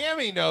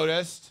Cammy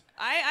noticed.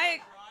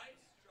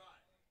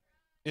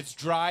 It's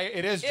dry.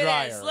 It is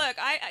drier. It is. Look,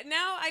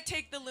 now I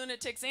take the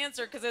lunatic's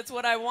answer because it's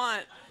what I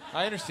want.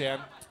 I understand.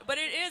 But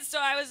it is. So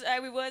I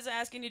was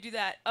asking you to do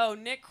that. Oh,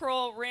 Nick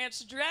Kroll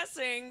ranch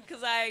dressing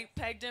because I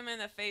pegged him in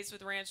the face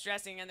with ranch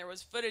dressing and there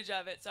was footage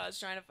of it. So I was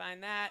trying to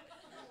find that.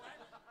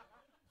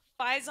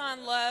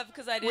 Faison Love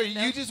because I didn't Wait,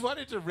 know. you just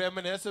wanted to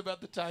reminisce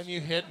about the time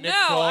you hit Nick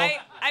No, Kroll? I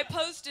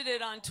posted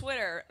it on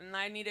Twitter and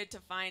I needed to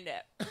find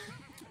it.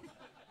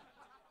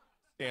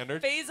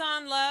 Standard.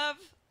 Faison Love.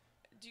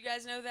 Do you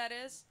guys know who that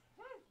is?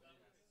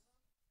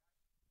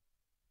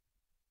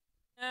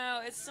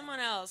 No, it's someone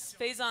else.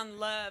 Faison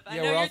Love. I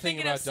Yeah, know we're all you're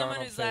thinking of about someone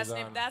Donald whose last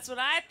name. Faison. That's what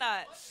I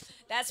thought.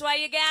 That's why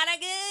you gotta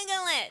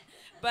Google it.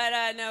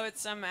 But no,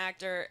 it's some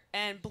actor.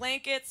 And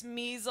Blankets,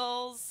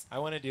 Measles. I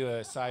want to do a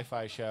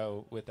sci-fi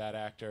show with that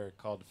actor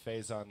called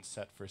Faison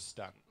Set for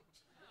Stunt.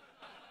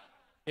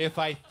 If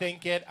I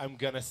think it, I'm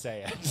going to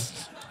say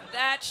it.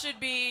 That should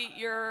be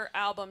your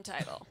album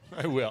title.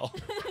 I will.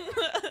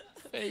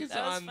 Faison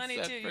That was funny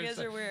Set too. for You guys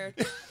Stunt. are weird.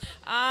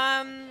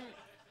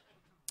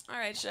 All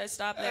right, should I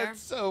stop there?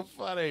 That's so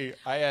funny.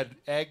 I had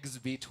eggs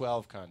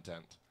B12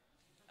 content.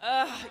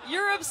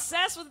 You're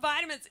obsessed with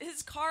vitamins.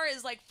 His car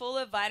is like full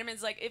of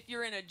vitamins. Like if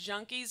you're in a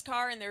junkie's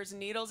car and there's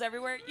needles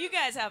everywhere. You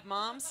guys have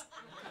moms.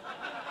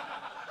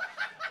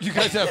 You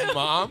guys have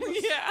moms?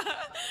 Yeah.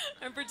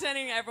 I'm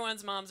pretending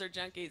everyone's moms are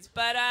junkies.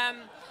 But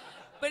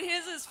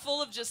his is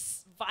full of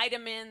just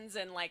vitamins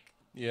and like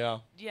Yeah.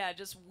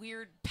 just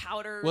weird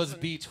powders. Well, it's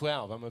and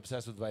B12. I'm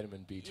obsessed with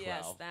vitamin B12.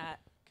 Yes, that.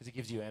 Because it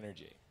gives you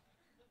energy.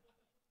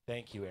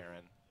 Thank you,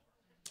 Aaron.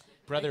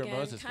 Brother Again,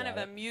 Moses kind got of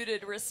it. a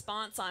muted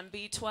response on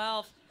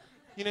B12.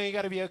 You know, you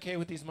got to be okay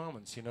with these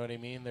moments. You know what I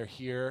mean? They're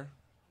here,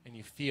 and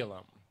you feel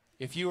them.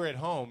 If you were at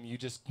home, you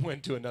just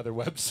went to another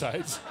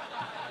website.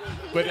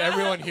 But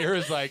everyone here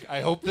is like,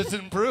 I hope this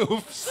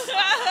improves.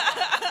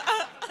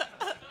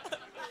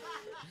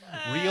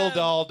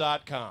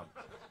 Realdoll.com.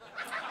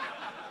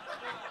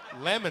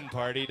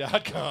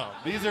 Lemonparty.com.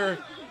 These are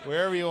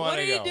wherever you want What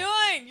to are go. you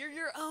doing? You're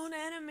your own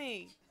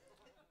enemy.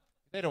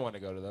 They don't want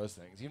to go to those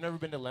things. You've never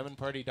been to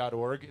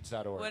lemonparty.org? It's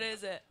 .org. What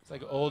is it? It's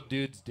like old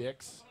dudes'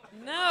 dicks.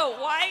 No,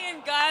 why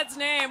in God's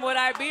name would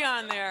I be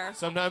on there?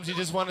 Sometimes you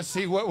just want to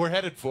see what we're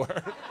headed for.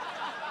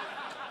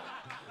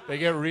 They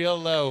get real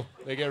low.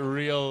 They get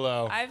real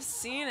low. I've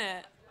seen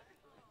it.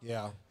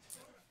 Yeah.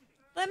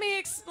 Let me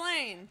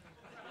explain.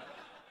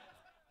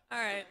 All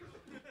right.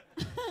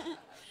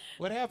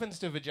 What happens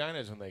to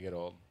vaginas when they get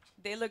old?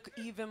 They look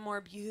even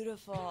more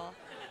beautiful.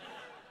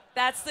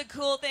 That's the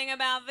cool thing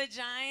about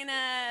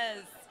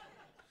vaginas.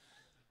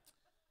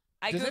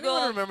 Does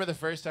anyone remember the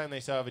first time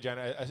they saw a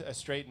vagina, a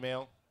straight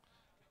male?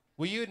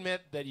 Will you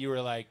admit that you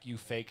were like, you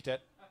faked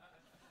it?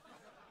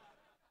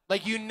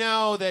 Like, you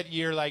know that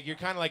you're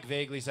kind of like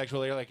vaguely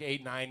sexual. You're like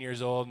 8, 9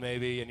 years old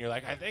maybe, and you're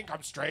like, I think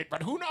I'm straight,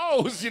 but who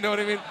knows? You know what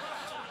I mean?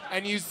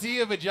 And you see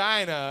a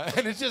vagina,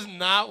 and it's just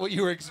not what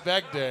you were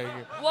expecting.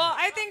 Well,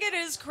 I think it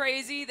is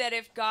crazy that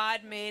if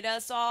God made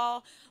us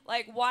all,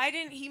 like, why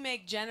didn't he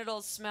make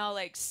genitals smell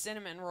like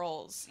cinnamon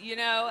rolls, you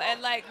know,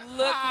 and like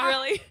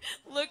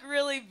look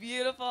really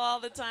beautiful all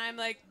the time?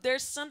 Like,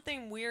 there's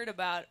something weird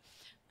about.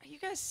 You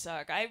guys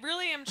suck. I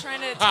really am trying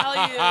to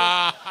tell you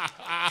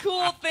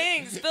cool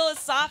things,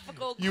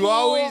 philosophical. You cool.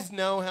 always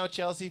know how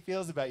Chelsea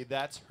feels about you.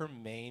 That's her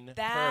main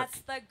That's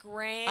perk. the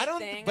great I don't,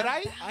 thing. but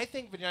I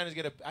think vaginas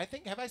get a. I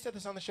think, have I said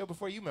this on the show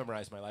before? You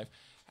memorized my life.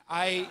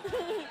 I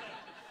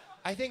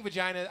think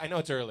vagina. I know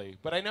it's early,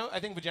 but I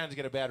think vaginas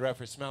get a bad rep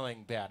for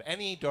smelling bad.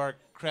 Any dark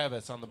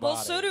crevice on the body.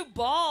 Well, so do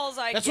balls.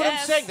 That's guess. what I'm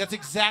saying. That's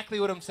exactly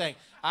what I'm saying.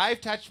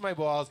 I've touched my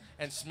balls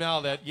and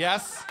smelled it.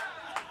 Yes.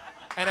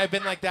 And I've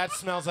been like, that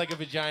smells like a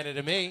vagina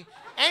to me.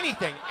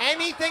 Anything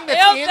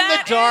that's in the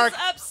dark.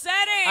 That is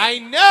upsetting. I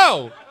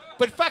know,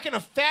 but fucking a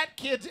fat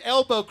kid's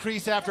elbow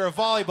crease after a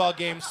volleyball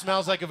game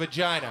smells like a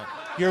vagina.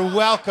 You're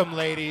welcome,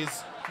 ladies.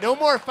 No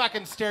more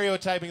fucking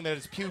stereotyping that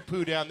it's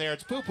pew-poo down there.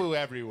 It's poo-poo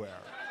everywhere.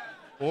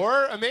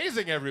 Or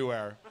amazing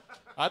everywhere.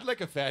 I'd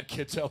like a fat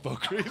kid's elbow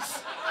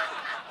crease.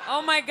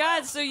 Oh my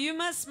God, so you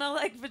must smell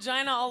like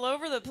vagina all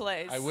over the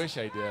place. I wish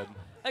I did.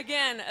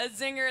 Again, a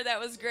zinger that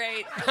was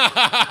great.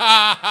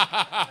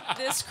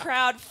 This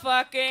crowd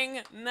fucking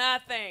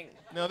nothing.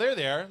 No, they're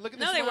there. Look at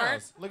the No, smiles. they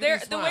weren't. Look at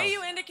these The smiles. way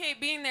you indicate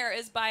being there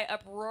is by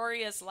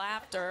uproarious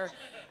laughter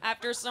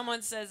after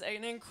someone says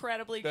an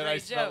incredibly that great I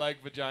smell joke.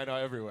 like vagina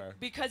everywhere.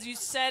 Because you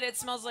said it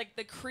smells like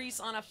the crease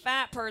on a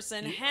fat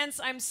person. Hence,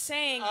 I'm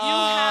saying you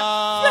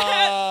have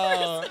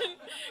fat person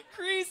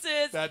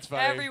creases That's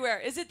funny.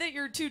 everywhere. Is it that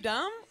you're too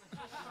dumb?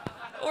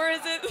 Or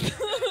is it...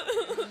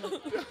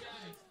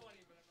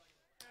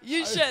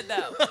 You should,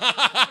 though.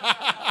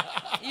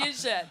 You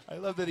should. I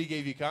love that he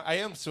gave you. I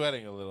am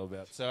sweating a little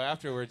bit, so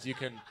afterwards you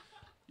can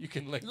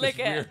lick this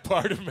it. weird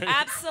part of me.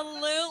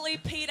 Absolutely,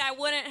 Pete. I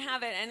wouldn't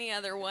have it any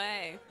other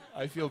way.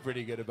 I feel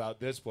pretty good about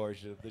this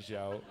portion of the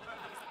show.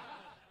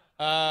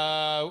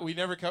 We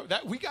never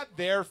that. We got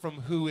there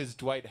from Who is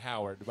Dwight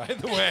Howard, by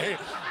the way.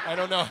 I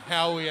don't know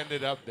how we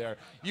ended up there.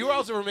 You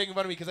also were making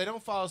fun of me because I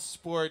don't follow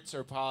sports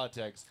or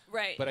politics.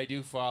 Right. But I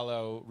do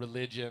follow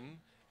religion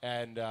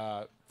and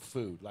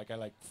food. Like, I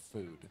like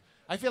food.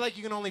 I feel like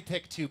you can only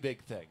pick two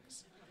big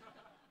things.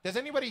 Does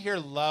anybody here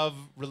love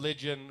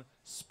religion,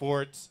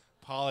 sports,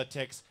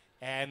 politics,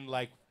 and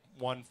like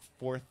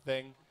 1/4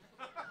 thing?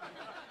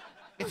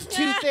 It's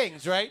two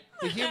things, right?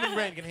 The human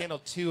brain can handle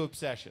two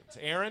obsessions.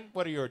 Aaron,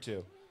 what are your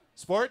two?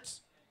 Sports?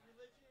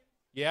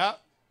 Yeah.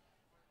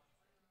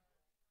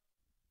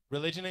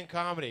 Religion and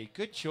comedy.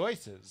 Good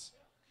choices.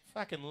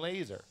 Fucking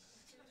laser.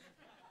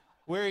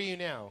 Where are you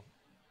now?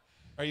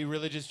 Are you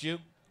religious Jew?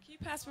 Can you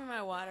pass me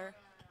my water?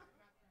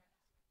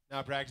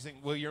 Not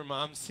practicing. Will your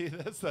mom see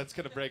this? That's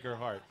going to break her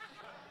heart.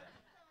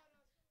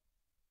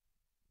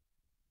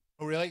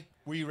 Oh, really?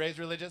 Were you raised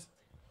religious?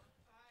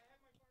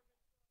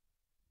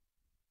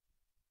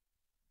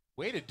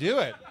 Way to do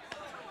it.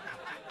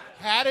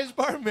 Had his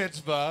bar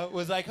mitzvah,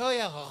 was like, oh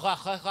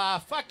yeah,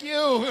 fuck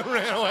you,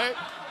 ran away.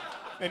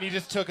 And you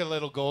just took a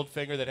little gold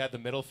finger that had the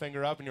middle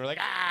finger up, and you were like,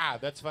 ah,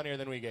 that's funnier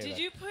than we gave it. Did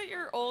you put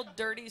your old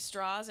dirty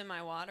straws in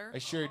my water? I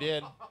sure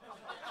did.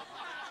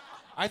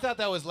 I thought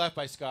that was left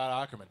by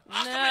Scott Ackerman.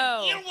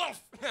 No. You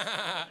wolf!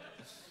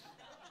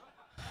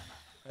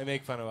 I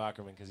make fun of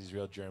Ackerman because he's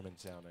real German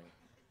sounding.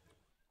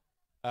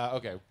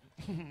 Okay.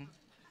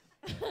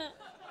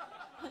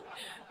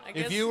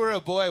 If you were a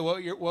boy,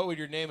 what would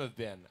your name have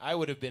been? I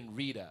would have been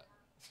Rita.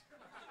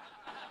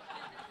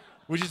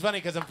 Which is funny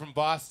because I'm from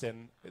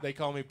Boston. They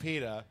call me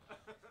Peta.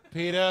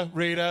 Peta,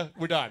 Rita,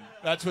 we're done.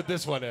 That's what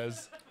this one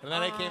is. And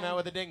then I came out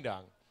with a ding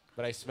dong.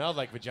 But I smelled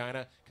like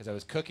vagina because I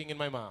was cooking in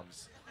my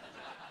mom's.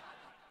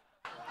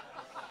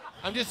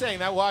 I'm just saying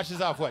that washes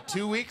off, what,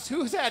 2 weeks?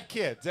 Who's had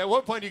kids? At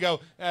what point do you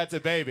go, that's a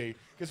baby?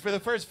 Because for the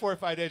first 4 or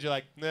 5 days, you're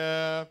like,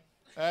 nah,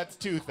 that's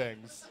two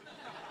things.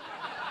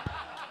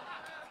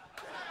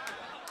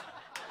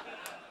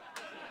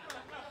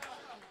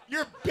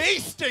 You're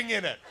basting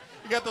in it.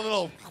 You got the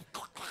little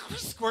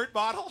squirt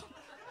bottle.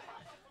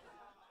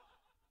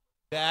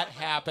 That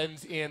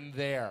happens in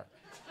there.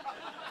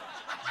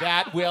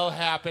 That will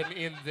happen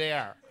in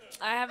there.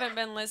 I haven't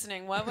been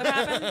listening. What would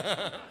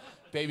happen?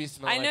 Baby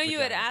smell I like know you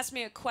had vagina. asked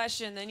me a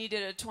question, then you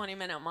did a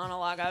 20-minute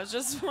monologue. I was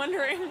just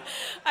wondering.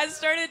 I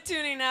started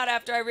tuning out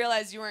after I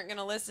realized you weren't going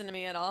to listen to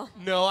me at all.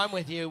 No, I'm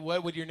with you.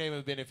 What would your name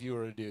have been if you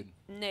were a dude?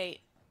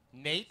 Nate.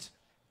 Nate?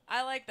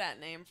 I like that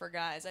name for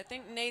guys. I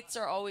think Nates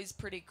are always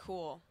pretty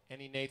cool.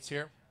 Any Nates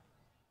here?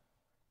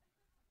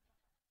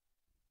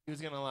 He was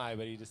gonna lie,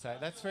 but he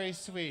decided. That's very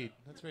sweet.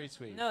 That's very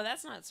sweet. No,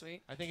 that's not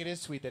sweet. I think it is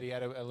sweet that he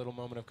had a little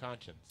moment of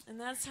conscience. And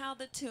that's how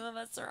the two of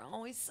us are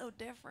always so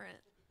different.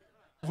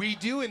 We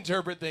do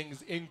interpret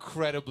things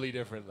incredibly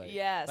differently.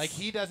 Yes. Like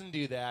he doesn't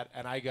do that,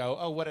 and I go,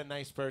 "Oh, what a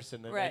nice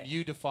person," and, Right. and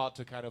you default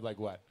to kind of like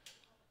what?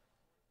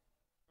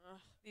 Ugh,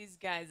 these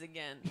guys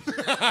again. He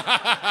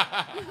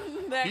That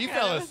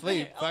fell kind of-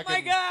 asleep. Oh my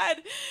fucking God.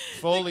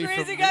 Fully The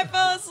crazy from- guy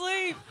fell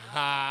asleep.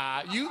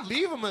 You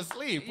leave him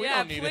asleep. We Yeah,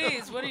 don't need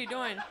please. him. What are you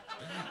doing?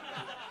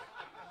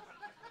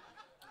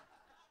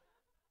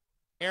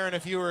 Aaron,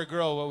 if you were a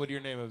girl, what would your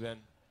name have been?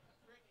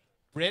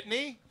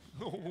 Brittany?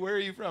 Where are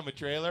you from? A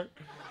trailer?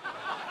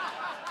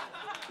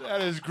 That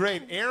is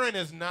great. Aaron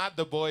is not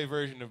the boy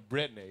version of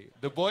Brittany.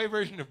 The boy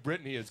version of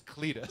Brittany is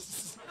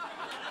Cletus.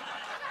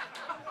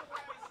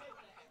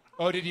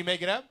 Oh, did you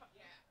make it up?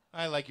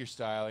 I like your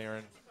style,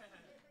 Aaron.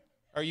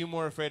 Are you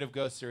more afraid of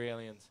ghosts or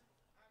aliens?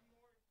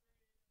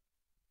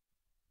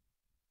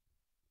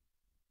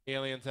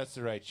 Aliens, that's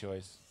the right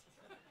choice.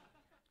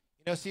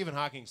 You know, Stephen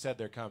Hawking said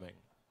they're coming.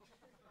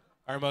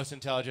 Our most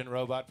intelligent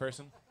robot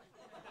person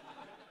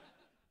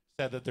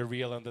said that they're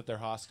real and that they're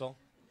hostile.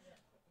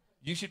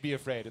 You should be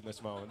afraid in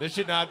this moment. This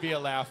should not be a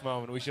laugh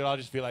moment. We should all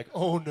just be like,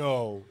 oh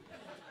no.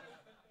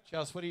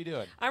 Chelsea, what are you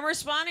doing? I'm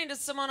responding to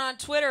someone on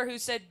Twitter who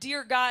said,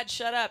 "Dear God,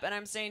 shut up." And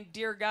I'm saying,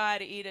 "Dear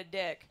God, eat a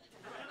dick."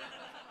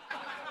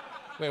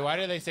 Wait, why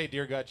do they say,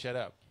 dear God, shut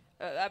up?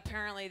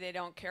 Apparently they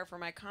don't care for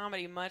my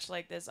comedy, much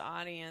like this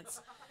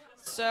audience.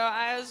 So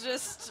I was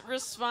just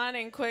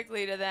responding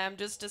quickly to them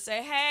just to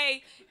say,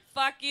 hey,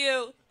 fuck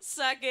you,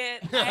 suck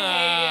it,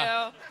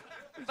 I hate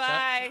you,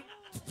 bye.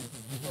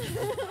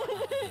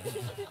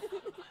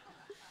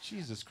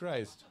 Jesus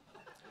Christ.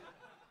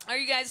 Are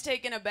you guys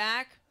taken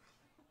aback?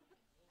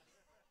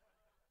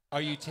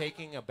 Are you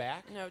taking a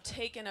back? No,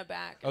 taken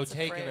aback. Oh, It's a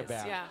taken phrase.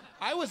 aback. Yeah.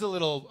 I was a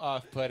little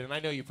off-put, and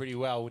I know you pretty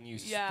well when you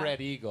Yeah. spread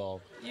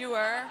eagle You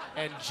were?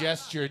 and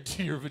gestured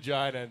to your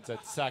vagina and said,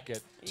 suck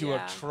it, to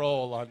Yeah. a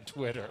troll on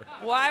Twitter.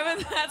 Why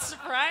would that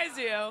surprise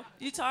you?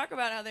 You talk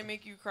about how they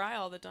make you cry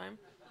all the time.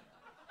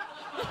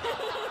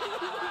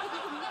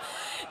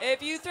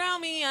 If you throw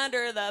me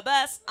under the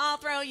bus, I'll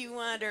throw you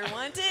under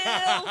one too.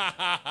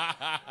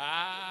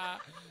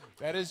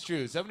 That is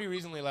true. Somebody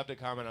recently left a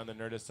comment on the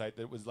Nerdist site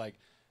that was like,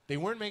 they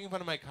weren't making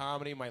fun of my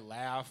comedy, my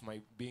laugh, my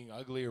being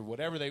ugly, or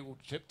whatever. They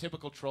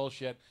typical troll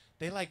shit.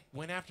 They like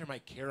went after my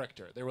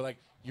character. They were like,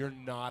 "You're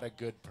not a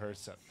good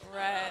person,"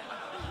 Right.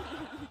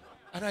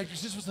 and I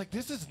just was like,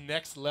 "This is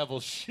next level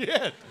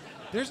shit."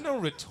 There's no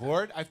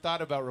retort. I've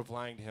thought about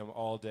replying to him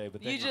all day,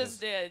 but then You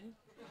just did.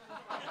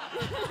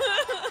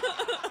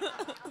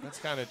 That's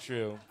kind of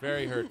true.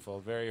 Very hurtful.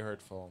 Very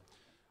hurtful.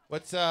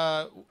 What's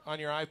on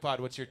your iPod?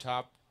 What's your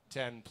top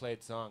 10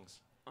 played songs?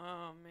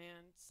 Oh,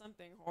 man.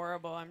 Something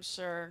horrible, I'm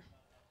sure.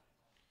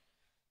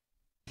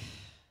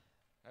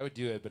 I would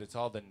do it, but it's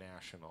all the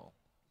National.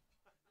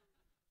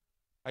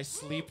 I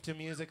sleep to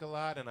music a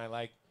lot, and I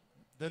like...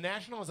 The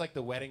National is like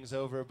the wedding's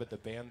over, but the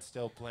band's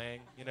still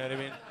playing. You know what I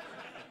mean?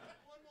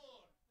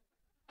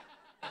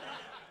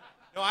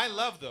 No, I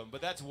love them,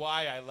 but that's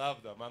why I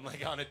love them. I'm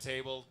like on a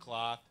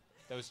tablecloth.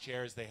 Those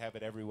chairs they have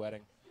at every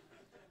wedding.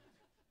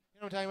 You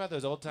know what I'm talking about?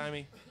 Those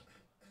old-timey?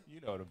 You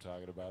know what I'm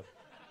talking about.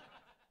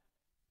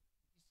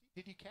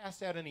 Did you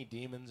cast out any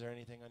demons or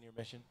anything on your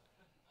mission?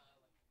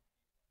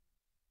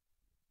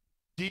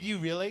 Did you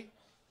really?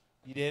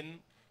 You didn't?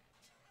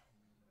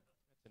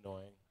 That's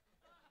annoying.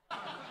 I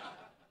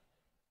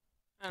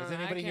don't Has know, I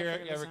anybody can't here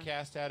figure this ever out.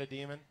 cast out a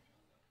demon?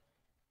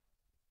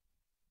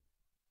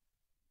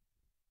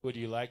 Would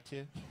you like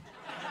to?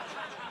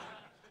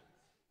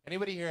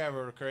 Anybody here have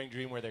a recurring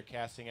dream where they're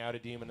casting out a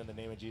demon in the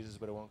name of Jesus,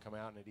 but it won't come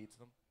out and it eats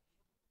them?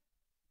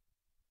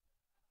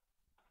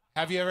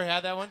 Have you ever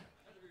had that one?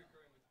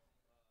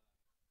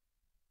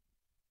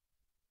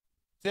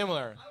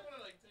 Similar.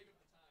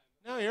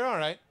 No, you're all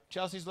right.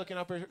 Chelsea's looking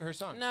up her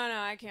songs. No,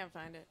 I can't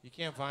find it. You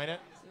can't find it?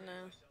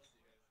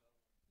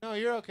 No. No,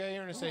 you're okay.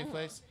 You're in a safe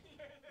place.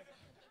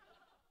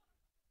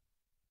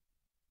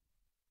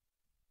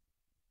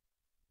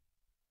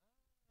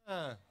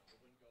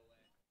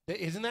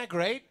 Isn't that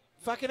great?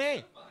 Fucking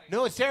A.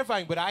 No, it's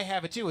terrifying, but I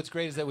have it too. What's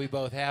great is that we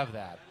both have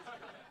that.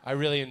 I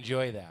really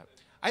enjoy that.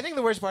 I think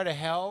the worst part of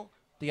hell,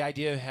 the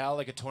idea of hell,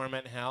 like a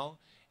torment hell,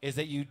 is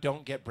that you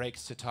don't get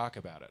breaks to talk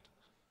about it.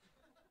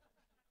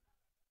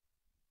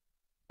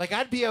 Like,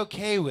 I'd be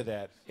okay with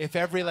it if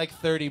every,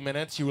 30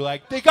 minutes you were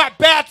like, they got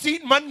bats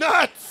eating my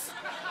nuts!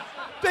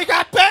 They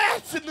got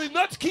bats, and the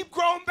nuts keep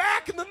growing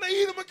back, and then they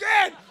eat them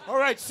again! All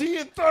right, see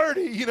you in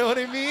 30, you know what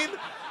I mean?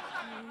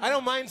 I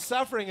don't mind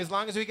suffering as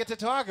long as we get to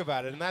talk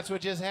about it, and that's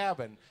what just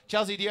happened.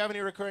 Chelsea, do you have any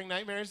recurring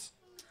nightmares?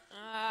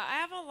 I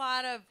have a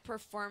lot of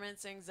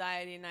performance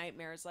anxiety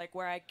nightmares, like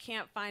where I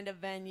can't find a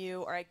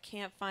venue, or I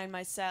can't find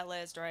my set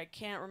list, or I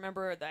can't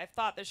remember that I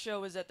thought the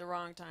show was at the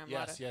wrong time.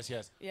 Yes.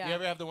 Yeah. You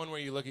ever have the one where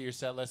you look at your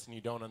set list and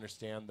you don't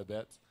understand the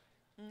bits?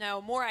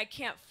 No, more I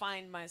can't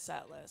find my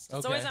set list.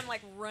 It's Okay. always I'm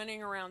like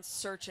running around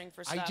searching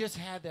for stuff. I just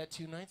had that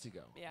 2 nights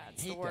ago. Yeah, I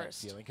it's hate the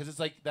worst. that feeling because it's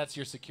like that's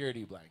your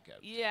security blanket.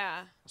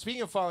 Yeah.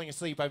 Speaking of falling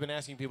asleep, I've been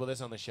asking people this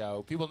on the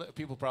show.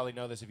 People probably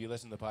know this if you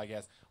listen to the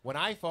podcast. When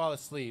I fall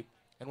asleep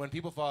and when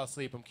people fall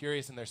asleep, I'm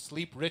curious in their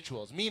sleep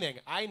rituals, meaning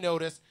I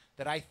notice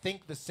that I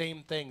think the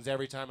same things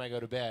every time I go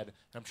to bed and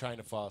I'm trying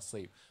to fall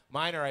asleep.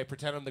 Mine are I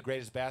pretend I'm the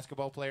greatest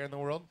basketball player in the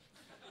world,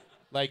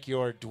 like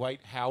your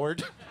Dwight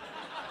Howard.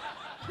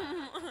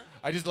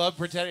 I just love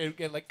pretending.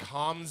 It like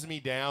calms me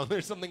down.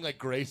 There's something like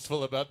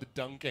graceful about the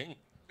dunking.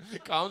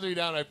 It calms me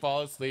down. I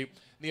fall asleep.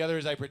 And the other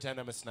is I pretend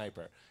I'm a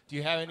sniper. Do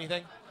you have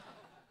anything?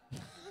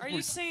 Are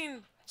you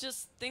saying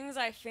just things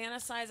I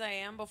fantasize I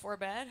am before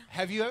bed?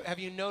 Have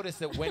you noticed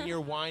that when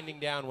you're winding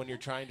down, when you're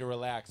trying to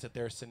relax, that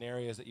there are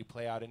scenarios that you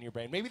play out in your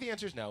brain? Maybe the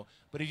answer is no,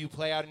 but if you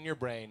play out in your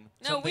brain,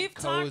 No, something we've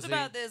cozy, talked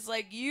about this.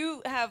 Like,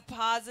 you have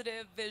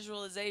positive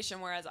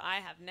visualization, whereas I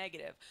have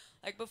negative.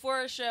 Like,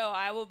 before a show,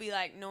 I will be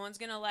like, no one's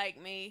going to like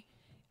me.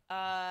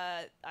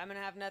 I'm going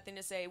to have nothing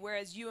to say.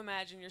 Whereas you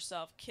imagine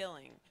yourself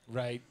killing.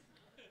 right?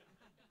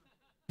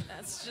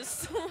 That's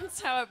just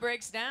that's how it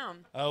breaks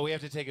down. Oh, we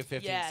have to take a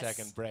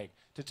 15-second Yes. break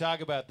to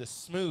talk about the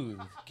smooth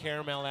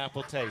caramel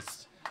apple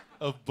taste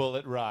of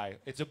Bullet Rye.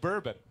 It's a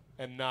bourbon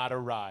and not a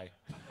rye.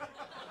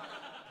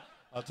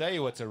 I'll tell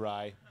you what's a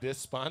rye. This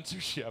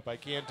sponsorship. I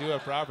can't do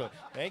it properly.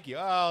 Thank you.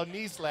 Oh,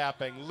 knee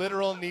slapping.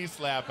 Literal knee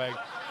slapping.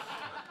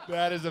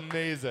 That is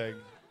amazing.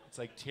 It's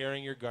like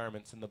tearing your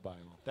garments in the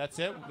Bible. That's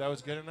it? That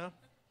was good enough?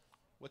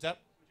 What's up?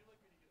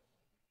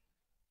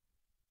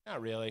 Not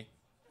really.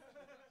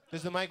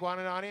 Does the mic want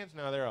an audience?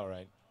 No, they're all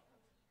right.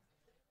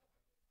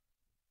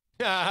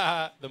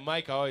 The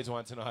mic always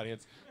wants an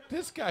audience.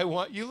 This guy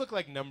you look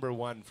like number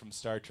 1 from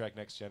Star Trek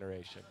Next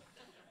Generation.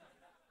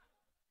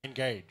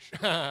 Engage.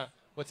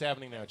 What's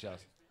happening now,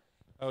 Chelsea?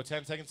 Oh,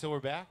 10 seconds till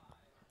we're back?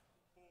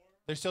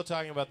 They're still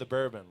talking about the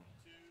bourbon.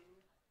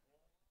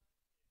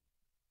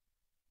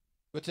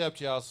 What's up,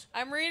 Chelsea?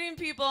 I'm reading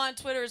people on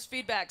Twitter's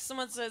feedback.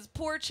 Someone says,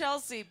 poor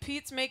Chelsea,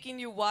 Pete's making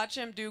you watch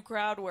him do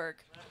crowd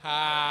work.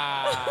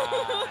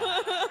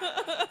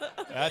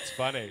 That's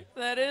funny.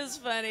 That is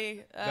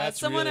funny. That's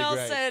someone really else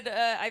great. said,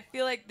 I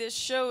feel like this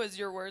show is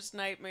your worst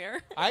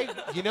nightmare.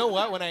 You know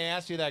what? When I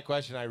asked you that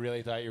question, I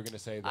really thought you were going to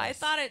say this. I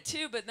thought it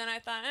too, but then I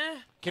thought,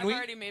 Can I've we-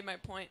 already made my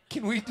point.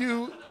 Can we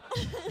do?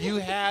 You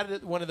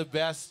had one of the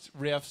best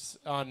riffs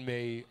on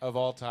me of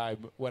all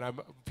time when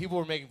people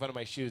were making fun of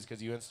my shoes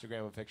because you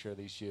Instagram a picture of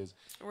these shoes.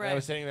 And I Right.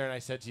 was sitting there and I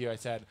said to you, I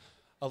said,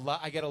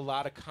 I get a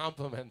lot of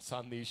compliments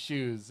on these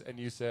shoes, and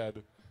you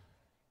said,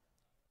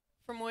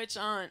 From which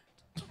aunt?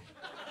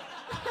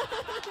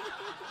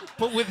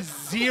 but with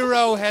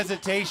zero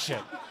hesitation.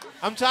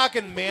 I'm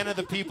talking man of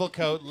the people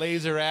coat,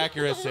 laser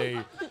accuracy.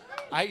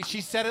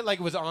 She said it like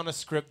it was on a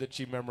script that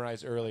she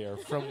memorized earlier.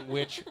 From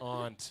which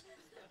aunt?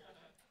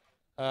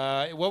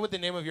 What would the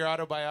name of your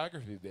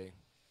autobiography be?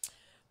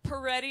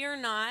 Peretti or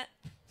not?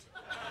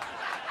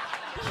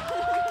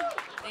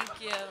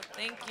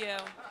 Thank you.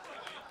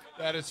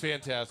 That is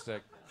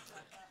fantastic.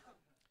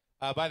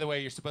 By the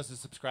way, you're supposed to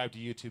subscribe to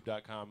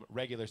youtube.com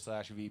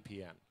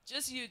 /VPN.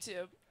 Just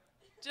YouTube.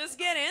 Just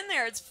get in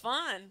there. It's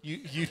fun.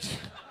 You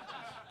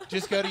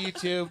just go to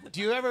YouTube.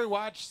 Do you ever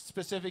watch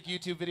specific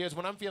YouTube videos?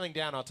 When I'm feeling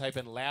down, I'll type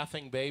in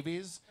laughing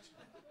babies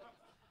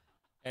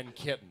and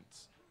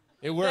kittens.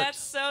 It works. That's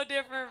so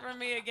different from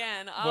me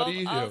again. What do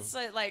you I'll do?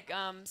 say like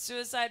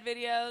suicide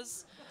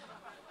videos.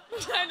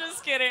 I'm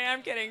just kidding.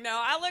 I'm kidding.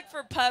 No, I look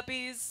for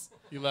puppies.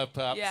 You love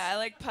pups? Yeah, I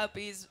like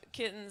puppies.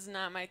 Kittens,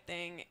 not my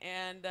thing.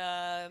 And,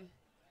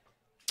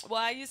 well,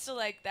 I used to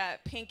like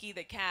that Pinky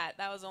the cat.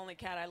 That was the only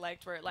cat I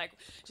liked where it, like,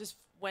 just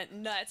went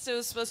nuts. It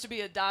was supposed to be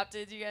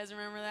adopted. Do you guys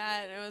remember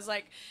that? And it was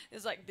like,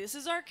 this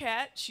is our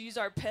cat. She's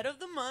our pet of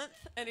the month.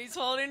 And he's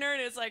holding her,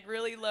 and it's, like,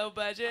 really low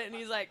budget. And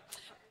he's like,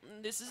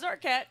 this is our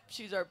cat.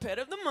 She's our pet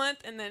of the month.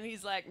 And then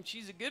he's like,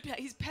 she's a good pet.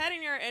 He's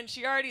petting her, and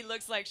she already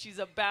looks like she's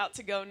about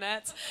to go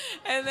nuts.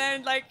 And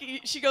then, like,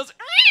 she goes,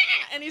 "Ah!"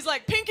 And he's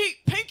like, Pinky,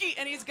 Pinky.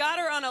 And he's got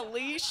her on a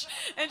leash.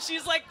 And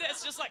she's like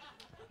this, just like.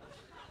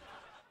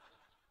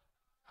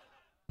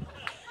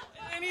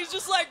 And he's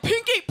just like,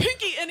 Pinky,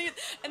 Pinky.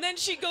 And then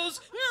she goes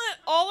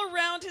all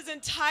around his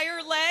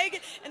entire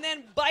leg and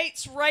then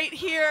bites right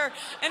here.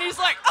 And he's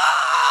like,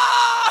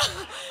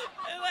 ah!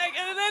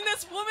 And then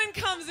this woman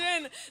comes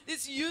in,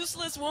 this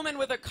useless woman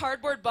with a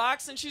cardboard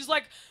box, and she's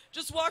like,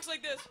 just walks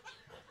like this.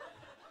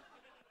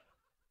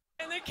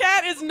 And the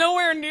cat is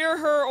nowhere near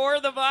her or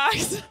the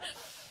box.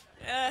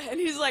 And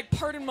he's like,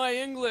 pardon my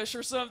English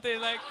or something,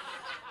 like,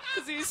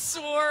 because he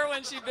swore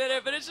when she bit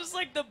it. But it's just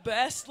like the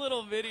best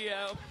little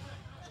video.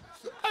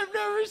 I've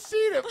never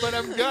seen it, but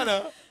I'm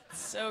gonna.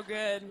 So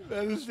good.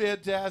 That is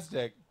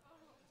fantastic.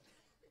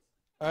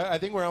 I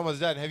think we're almost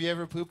done. Have you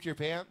ever pooped your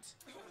pants?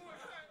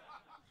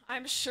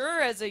 I'm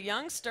sure as a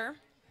youngster.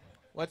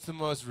 What's the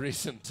most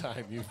recent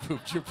time you've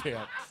pooped your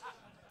pants?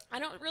 I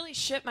don't really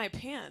shit my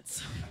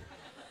pants.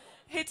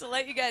 Hate to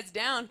let you guys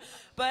down,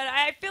 but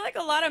I feel like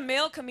a lot of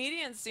male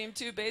comedians seem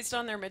to based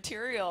on their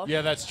material.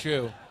 Yeah, that's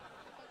true.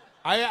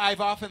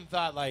 I've often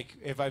thought, like,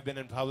 if I've been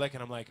in public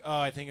and I'm like, oh,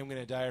 I think I'm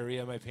going to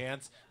diarrhea my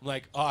pants, I'm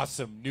like,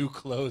 awesome, new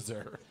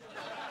closer.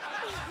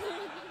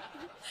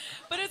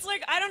 But it's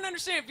like, I don't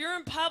understand. If you're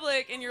in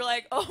public and you're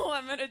like, oh,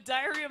 I'm going to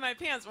diarrhea my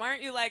pants, why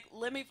aren't you like,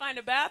 let me find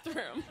a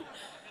bathroom?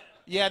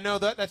 Yeah, no,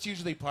 that's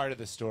usually part of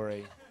the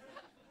story.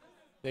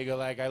 They go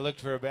like, I looked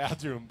for a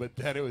bathroom, but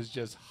then it was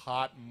just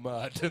hot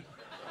mud.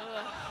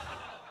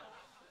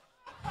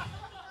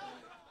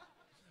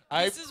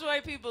 This is why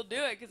people do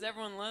it, because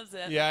everyone loves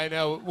it. Yeah, I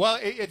know. Well,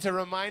 it's a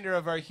reminder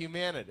of our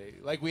humanity.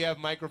 Like, we have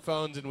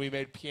microphones and we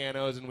made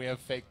pianos and we have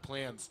fake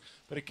plants,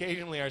 but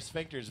occasionally our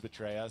sphincters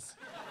betray us.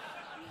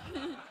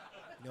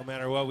 No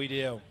matter what we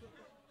do.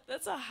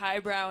 That's a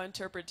highbrow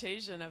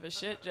interpretation of a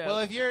shit joke. Well,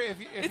 if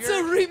it's you're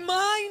a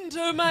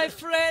reminder, my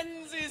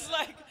friends, is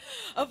like,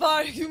 of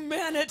our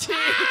humanity.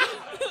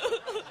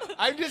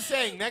 I'm just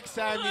saying, next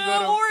time you go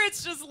to... Or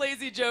it's just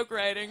lazy joke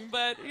writing,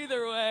 but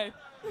either way.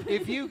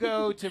 If you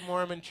go to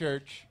Mormon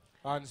church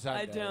on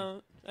Sunday...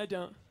 I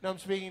don't. No, I'm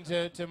speaking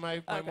to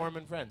my Okay.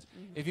 Mormon friends.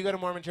 If you go to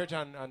Mormon church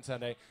on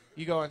Sunday,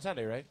 you go on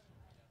Sunday, right?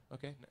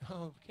 Okay.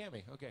 Oh,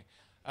 Cammie, okay.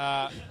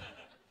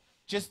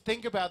 Just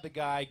think about the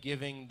guy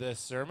giving the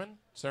sermon,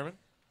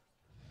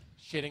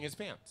 shitting his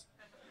pants.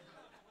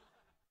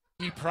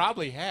 He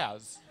probably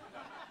has.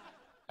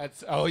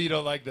 Oh, you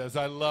don't like this.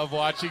 I love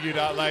watching you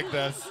not like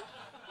this.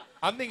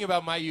 I'm thinking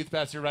about my youth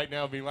pastor right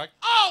now being like,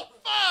 oh,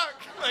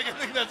 fuck! Like, I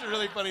think that's a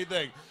really funny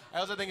thing. I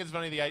also think it's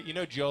funny, you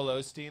know Joel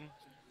Osteen?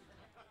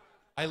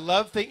 I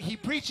love he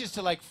preaches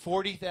to like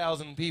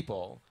 40,000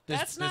 people.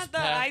 That's not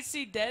the I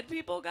See Dead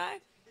People guy?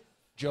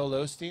 Joel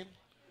Osteen?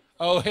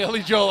 Oh,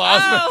 Haley Joel Osment.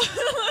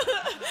 Oh.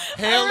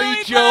 Haley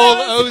really Joel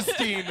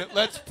Osteen.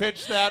 Let's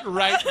pitch that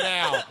right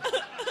now.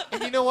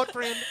 And you know what,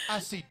 friend? I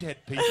see dead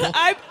people.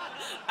 I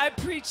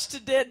preach to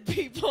dead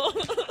people.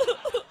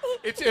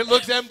 It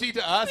looks empty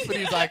to us, but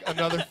he's like,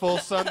 another full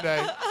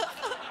Sunday.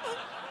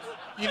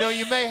 You know,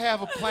 you may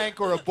have a plank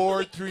or a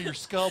board through your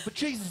skull, but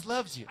Jesus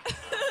loves you.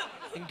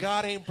 And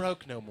God ain't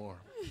broke no more.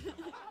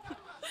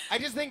 I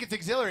just think it's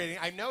exhilarating.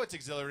 I know it's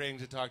exhilarating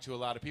to talk to a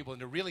lot of people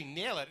and to really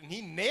nail it. And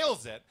he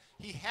nails it.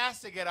 He has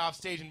to get off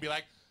stage and be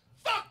like,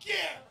 fuck yeah!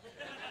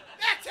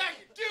 That's how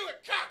you do it,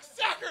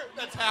 cocksucker!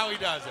 That's how he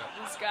does it.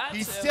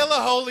 He's still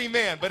a holy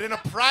man, but in a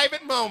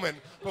private moment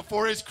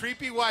before his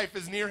creepy wife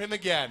is near him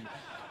again,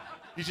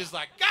 he's just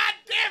like, God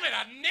damn it,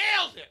 I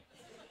nailed it!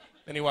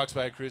 Then he walks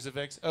by a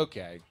crucifix.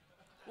 Okay.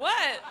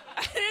 What?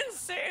 I didn't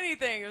say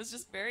anything. It was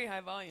just very high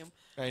volume.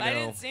 I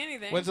didn't say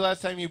anything. When's the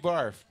last time you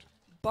barfed?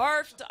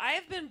 Barfed. I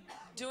have been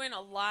doing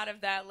a lot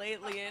of that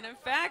lately, and in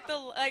fact,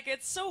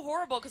 it's so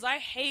horrible because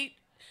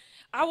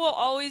I will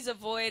always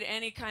avoid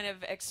any kind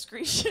of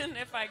excretion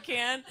if I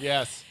can.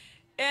 Yes.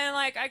 And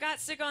like I got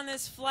sick on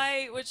this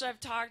flight, which I've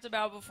talked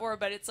about before,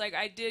 but it's like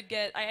I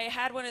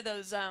had one of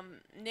those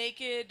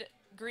naked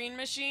green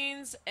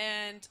machines,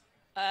 and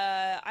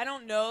I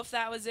don't know if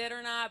that was it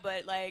or not,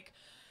 but like.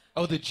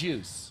 Oh, the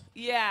juice.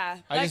 Yeah.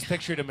 I just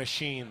pictured a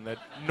machine that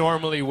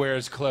normally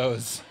wears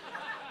clothes.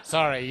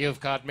 Sorry, you've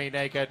caught me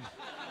naked.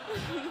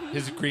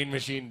 His green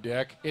machine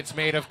dick. It's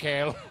made of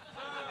kale.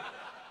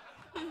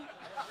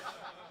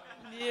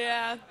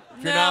 Yeah.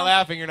 If you're not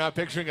laughing, you're not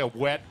picturing a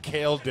wet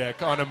kale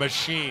dick on a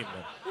machine.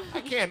 I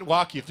can't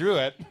walk you through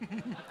it.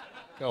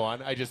 Go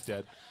on, I just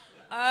did.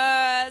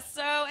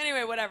 So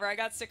anyway, whatever. I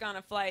got sick on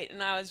a flight,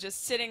 and I was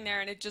just sitting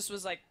there, and it just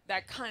was like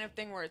that kind of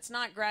thing where it's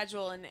not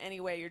gradual in any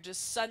way. You're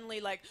just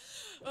suddenly like,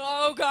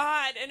 oh,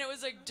 God. And it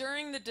was like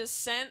during the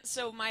descent,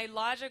 so my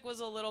logic was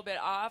a little bit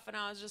off, and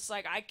I was just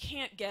like, I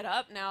can't get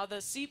up now. The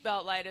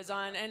seatbelt light is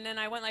on. And then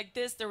I went like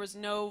this. There was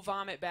no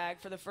vomit bag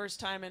for the first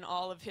time in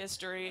all of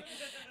history.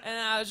 And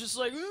I was just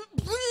like,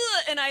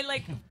 and I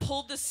like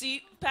pulled the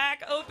seat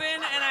pack open,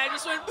 and I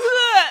just went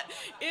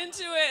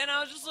into it, and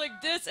I was just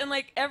like this, and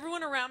like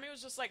everyone around me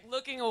was just like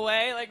looking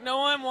away, like no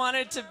one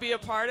wanted to be a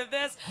part of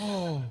this.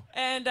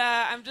 And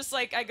I'm just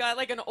like, I got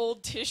like an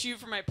old tissue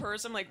from my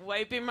purse. I'm like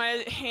wiping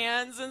my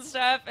hands and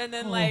stuff, and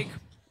then like,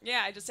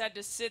 yeah, I just had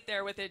to sit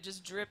there with it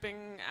just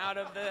dripping out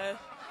of the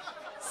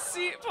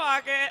seat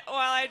pocket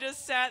while I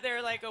just sat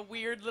there like a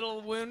weird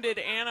little wounded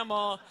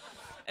animal.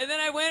 And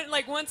then I went,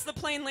 like, once the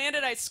plane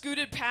landed, I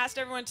scooted past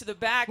everyone to the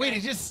back. Wait,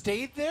 it just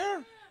stayed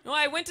there? No,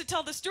 I went to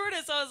tell the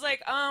stewardess. I was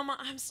like,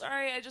 I'm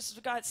sorry, I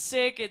just got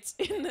sick. It's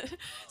in the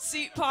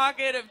seat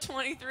pocket of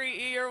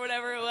 23E or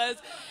whatever it was.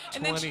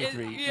 And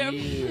 23E.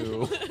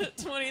 Ew.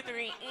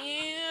 23E.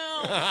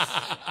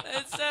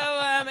 And so,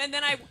 and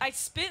then I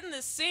spit in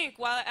the sink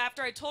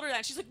after I told her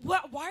that. She's like,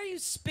 what? Why are you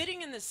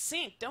spitting in the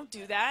sink? Don't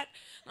do that.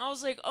 And I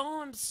was like,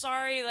 oh, I'm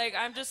sorry. Like,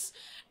 I'm just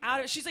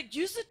out of. She's like,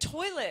 use the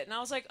toilet. And I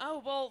was like,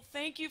 oh, well,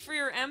 thank you for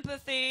your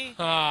empathy.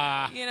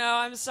 You know,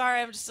 I'm sorry.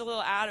 I'm just a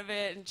little out of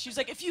it. And she was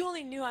like, if you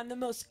only knew I'm the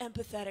most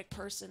empathetic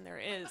person there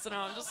is. And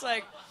I'm just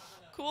like,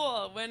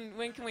 cool.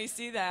 When can we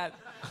see that?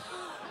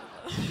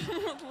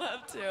 Would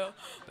love to.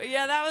 But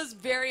yeah, that was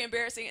very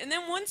embarrassing. And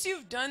then once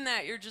you've done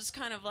that, you're just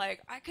kind of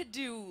like, I could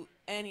do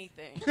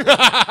anything. You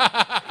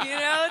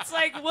know, it's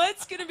like,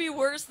 what's going to be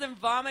worse than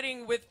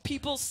vomiting with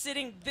people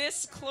sitting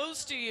this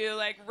close to you,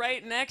 like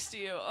right next to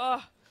you?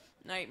 Oh,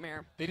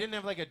 Nightmare. They didn't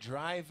have like a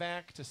dry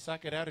vac to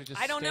suck it out. It just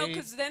I don't know, stayed?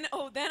 because then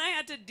I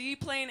had to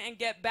deplane and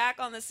get back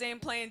on the same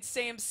plane,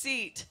 same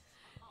seat.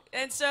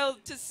 And so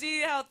to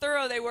see how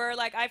thorough they were,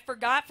 like I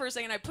forgot for a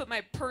second. I put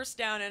my purse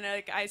down and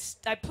like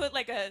I put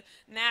like a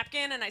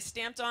napkin and I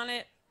stamped on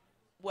it,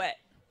 wet.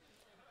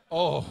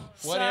 Oh,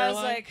 So what I airline?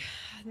 was like,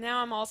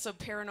 now I'm also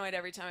paranoid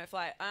every time I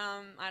fly.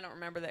 I don't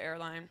remember the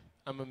airline.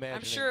 I'm imagining.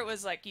 I'm sure it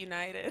was like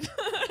United.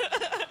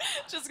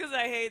 Just because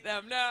I hate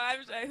them. No,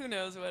 who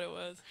knows what it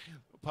was.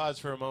 Pause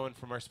for a moment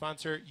from our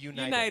sponsor,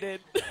 United.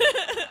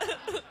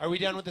 United. Are we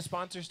done with the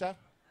sponsor stuff?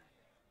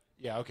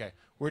 Yeah, okay.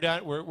 We're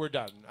done. We're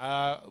done.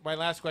 My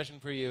last question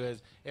for you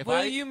is, if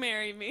Will you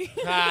marry me?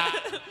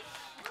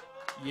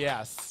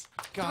 Yes.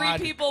 Three God,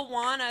 people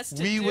want us to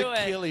do it. we would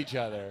kill each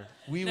other.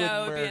 We would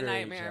No, it would murder be a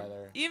nightmare. each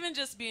other. Even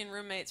just being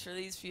roommates for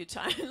these few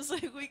times,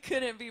 like we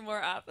couldn't be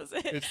more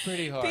opposite. It's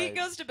pretty hard. Pete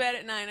goes to bed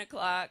at 9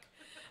 o'clock.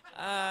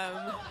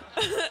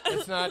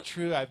 It's not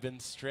true. I've been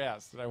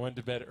stressed. I went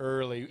to bed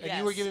early. And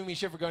you were Yes. giving me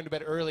shit for going to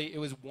bed early. It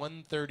was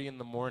 1:30 in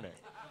the morning.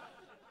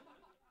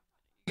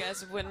 You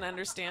guys wouldn't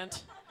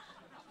understand.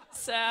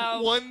 So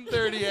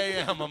 1:30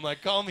 a.m. I'm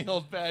like, call me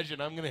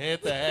old-fashioned. I'm going to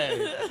hit the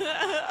hay.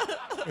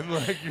 And you're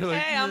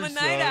like, hey, I'm a "You're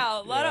night so-"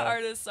 owl. A lot of Yeah.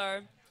 artists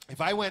are. If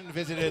I went and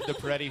visited the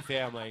Peretti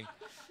family,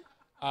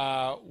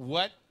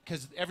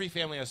 because every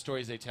family has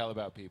stories they tell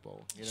about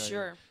people. You know what I mean?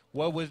 Sure.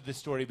 What would the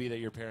story be that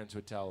your parents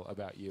would tell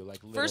about you?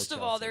 Like little First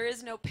of all, Chelsea? there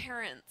is no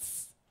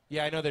parents.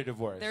 Yeah, I know they're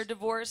divorced. They're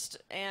divorced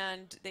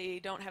and they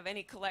don't have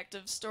any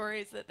collective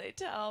stories that they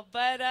tell.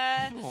 But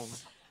Oh.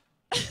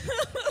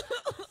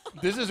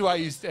 This is why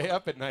you stay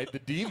up at night, the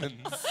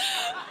demons.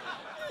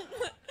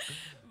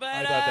 but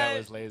I thought that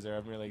was laser.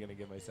 I'm really going to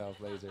give myself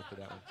laser for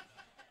that one.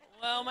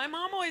 well, my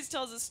mom always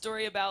tells a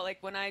story about like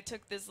when I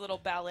took this little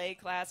ballet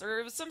class, or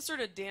it was some sort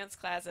of dance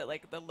class at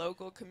like the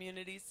local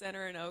community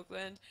center in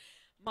Oakland,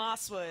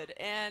 Mosswood,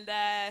 and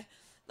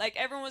like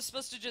everyone was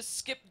supposed to just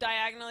skip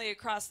diagonally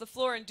across the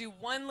floor and do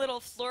one little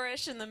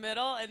flourish in the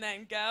middle and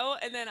then go,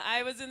 and then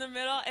I was in the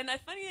middle. And the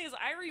funny thing is,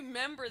 I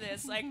remember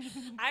this. Like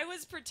I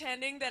was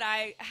pretending that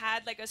I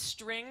had like a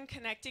string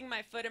connecting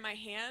my foot and my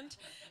hand,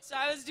 so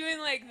I was doing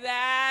like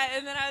that,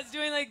 and then I was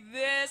doing like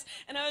this,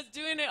 and I was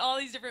doing it all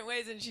these different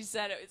ways. And she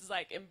said it was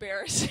like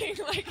embarrassing.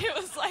 Like it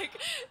was like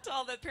to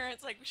all the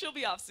parents, like she'll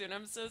be off soon.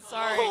 I'm so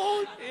sorry.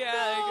 Oh,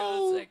 yeah, like, it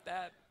no. was like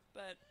that,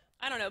 but.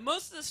 I don't know.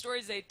 Most of the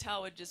stories they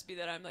tell would just be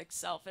that I'm like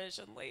selfish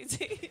and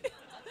lazy.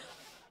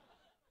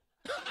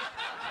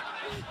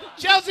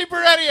 Chelsea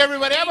Peretti,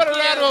 everybody. How about a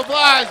round of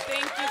applause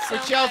Thank you so for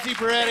much. Chelsea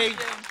Peretti?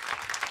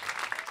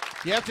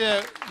 Thank you.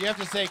 You have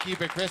to say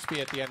keep it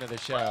crispy at the end of the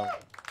show.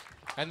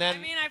 And then I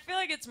mean, I feel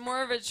like it's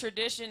more of a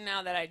tradition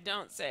now that I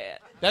don't say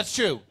it. that's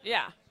true.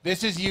 Yeah.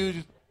 This is you.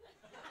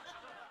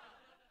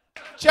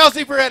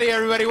 Chelsea Peretti,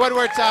 everybody. One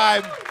more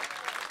time.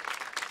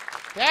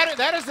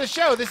 That is the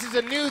show. This is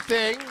a new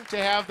thing to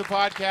have the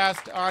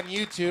podcast on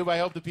YouTube. I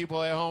hope the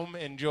people at home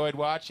enjoyed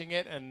watching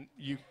it, and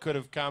you could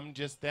have come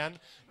just then.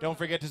 Don't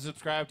forget to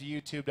subscribe to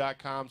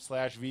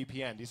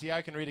youtube.com/VPN. Do you see how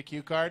I can read a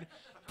cue card?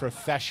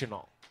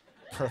 Professional.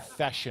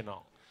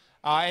 Professional.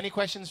 Any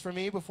questions for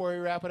me before we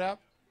wrap it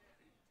up?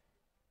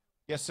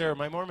 Yes, sir.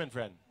 My Mormon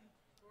friend.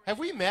 Have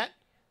we met?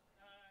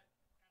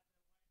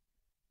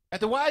 At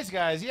the Wise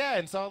Guys, yeah,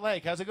 in Salt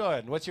Lake. How's it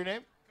going? What's your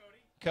name?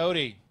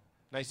 Cody.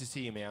 Nice to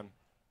see you, man.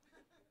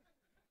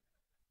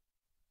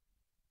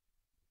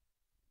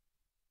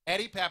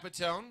 Eddie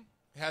Pepitone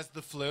has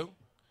the flu.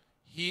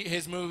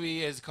 His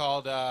movie is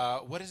called,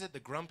 what is it, The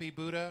Grumpy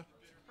Buddha?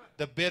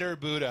 The Bitter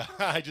Buddha.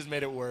 I just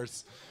made it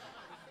worse.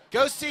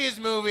 Go see his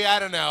movie, I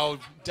don't know,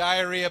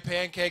 Diarrhea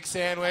Pancake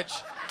Sandwich.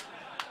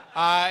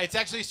 It's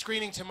actually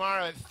screening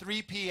tomorrow at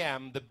 3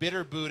 p.m. The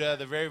Bitter Buddha,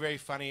 the very, very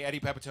funny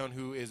Eddie Pepitone,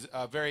 who is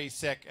very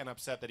sick and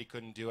upset that he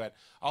couldn't do it.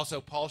 Also,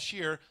 Paul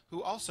Scheer,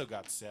 who also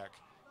got sick.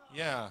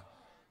 Yeah.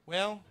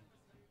 Well,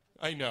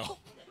 I know.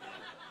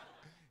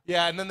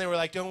 Yeah, and then they were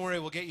like, don't worry,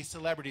 we'll get you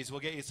celebrities. We'll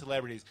get you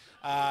celebrities.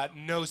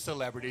 No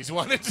celebrities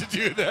wanted to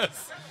do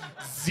this.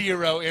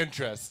 Zero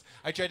interest.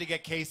 I tried to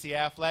get Casey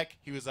Affleck.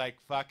 He was like,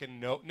 fucking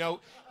no.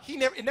 No,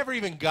 it never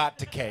even got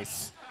to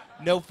Case.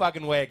 No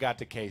fucking way it got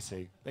to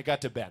Casey. It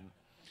got to Ben.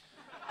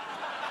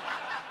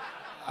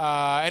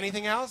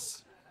 Anything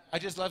else? I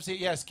just love seeing,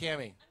 yes,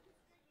 Cammie.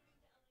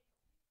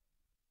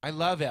 I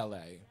love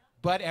L.A.,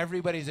 but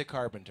everybody's a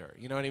carpenter.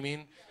 You know what I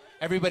mean?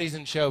 Everybody's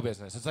in show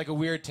business. It's like a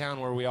weird town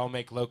where we all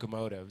make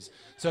locomotives.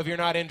 So if you're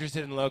not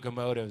interested in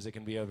locomotives, it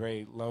can be a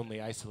very lonely,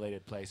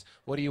 isolated place.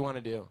 What do you want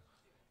to do?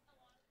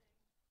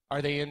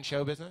 Are they in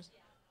show business?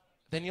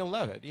 Then you'll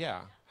love it,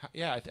 yeah.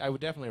 Yeah, I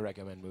would definitely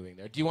recommend moving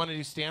there. Do you want to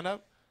do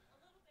stand-up?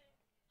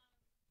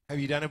 Have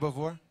you done it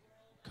before?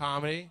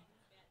 Comedy?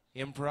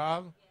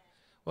 Improv?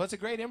 Well, it's a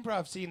great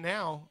improv scene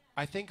now.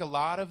 I think a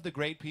lot of the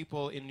great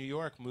people in New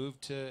York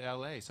moved to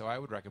L.A., so I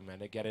would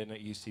recommend it. Get in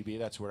at UCB.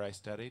 That's where I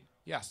studied.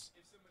 Yes?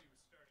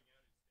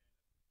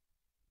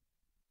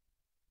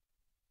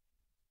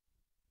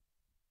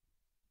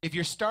 If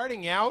you're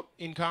starting out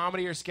in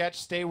comedy or sketch,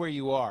 stay where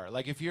you are.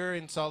 Like if you're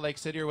in Salt Lake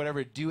City or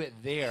whatever, do it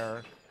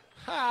there.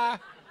 Ha!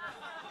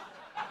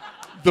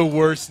 The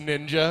worst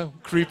ninja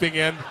creeping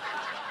in.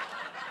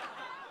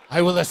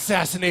 I will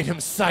assassinate him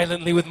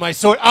silently with my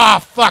sword. Ah,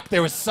 fuck,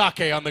 there was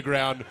sake on the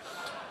ground.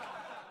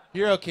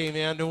 You're okay,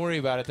 man. Don't worry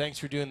about it. Thanks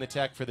for doing the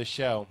tech for the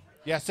show.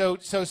 Yeah, so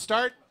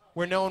start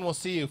where no one will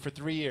see you for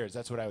 3 years.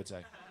 That's what I would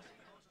say.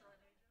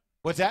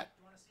 What's that?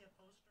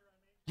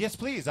 Yes,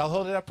 please. I'll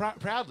hold it up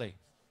proudly.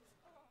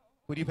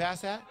 Would you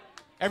pass that?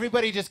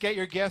 Everybody just get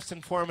your gifts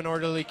and form an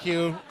orderly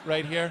queue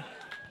right here.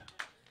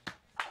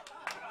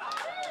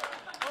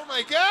 Oh,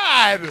 my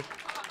God.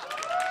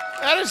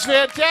 That is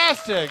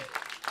fantastic.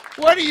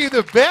 What are you,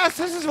 the best?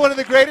 This is one of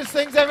the greatest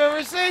things I've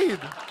ever seen.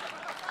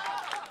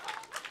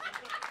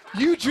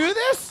 You drew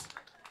this?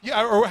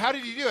 Yeah, or how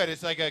did you do it?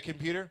 It's like a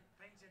computer?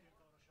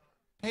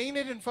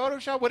 Painted in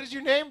Photoshop? What is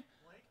your name?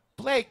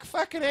 Blake.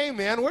 Fucking A,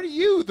 man. What are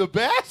you, the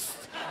best?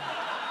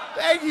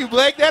 Thank you,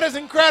 Blake. That is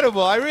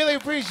incredible. I really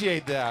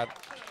appreciate that.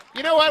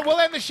 You know what? We'll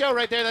end the show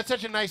right there. That's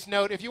such a nice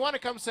note. If you want to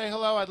come say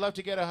hello, I'd love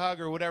to get a hug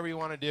or whatever you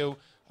want to do.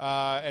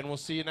 And we'll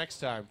see you next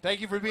time. Thank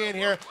you for being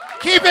here.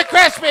 Keep it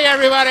crispy,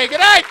 everybody. Good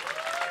night.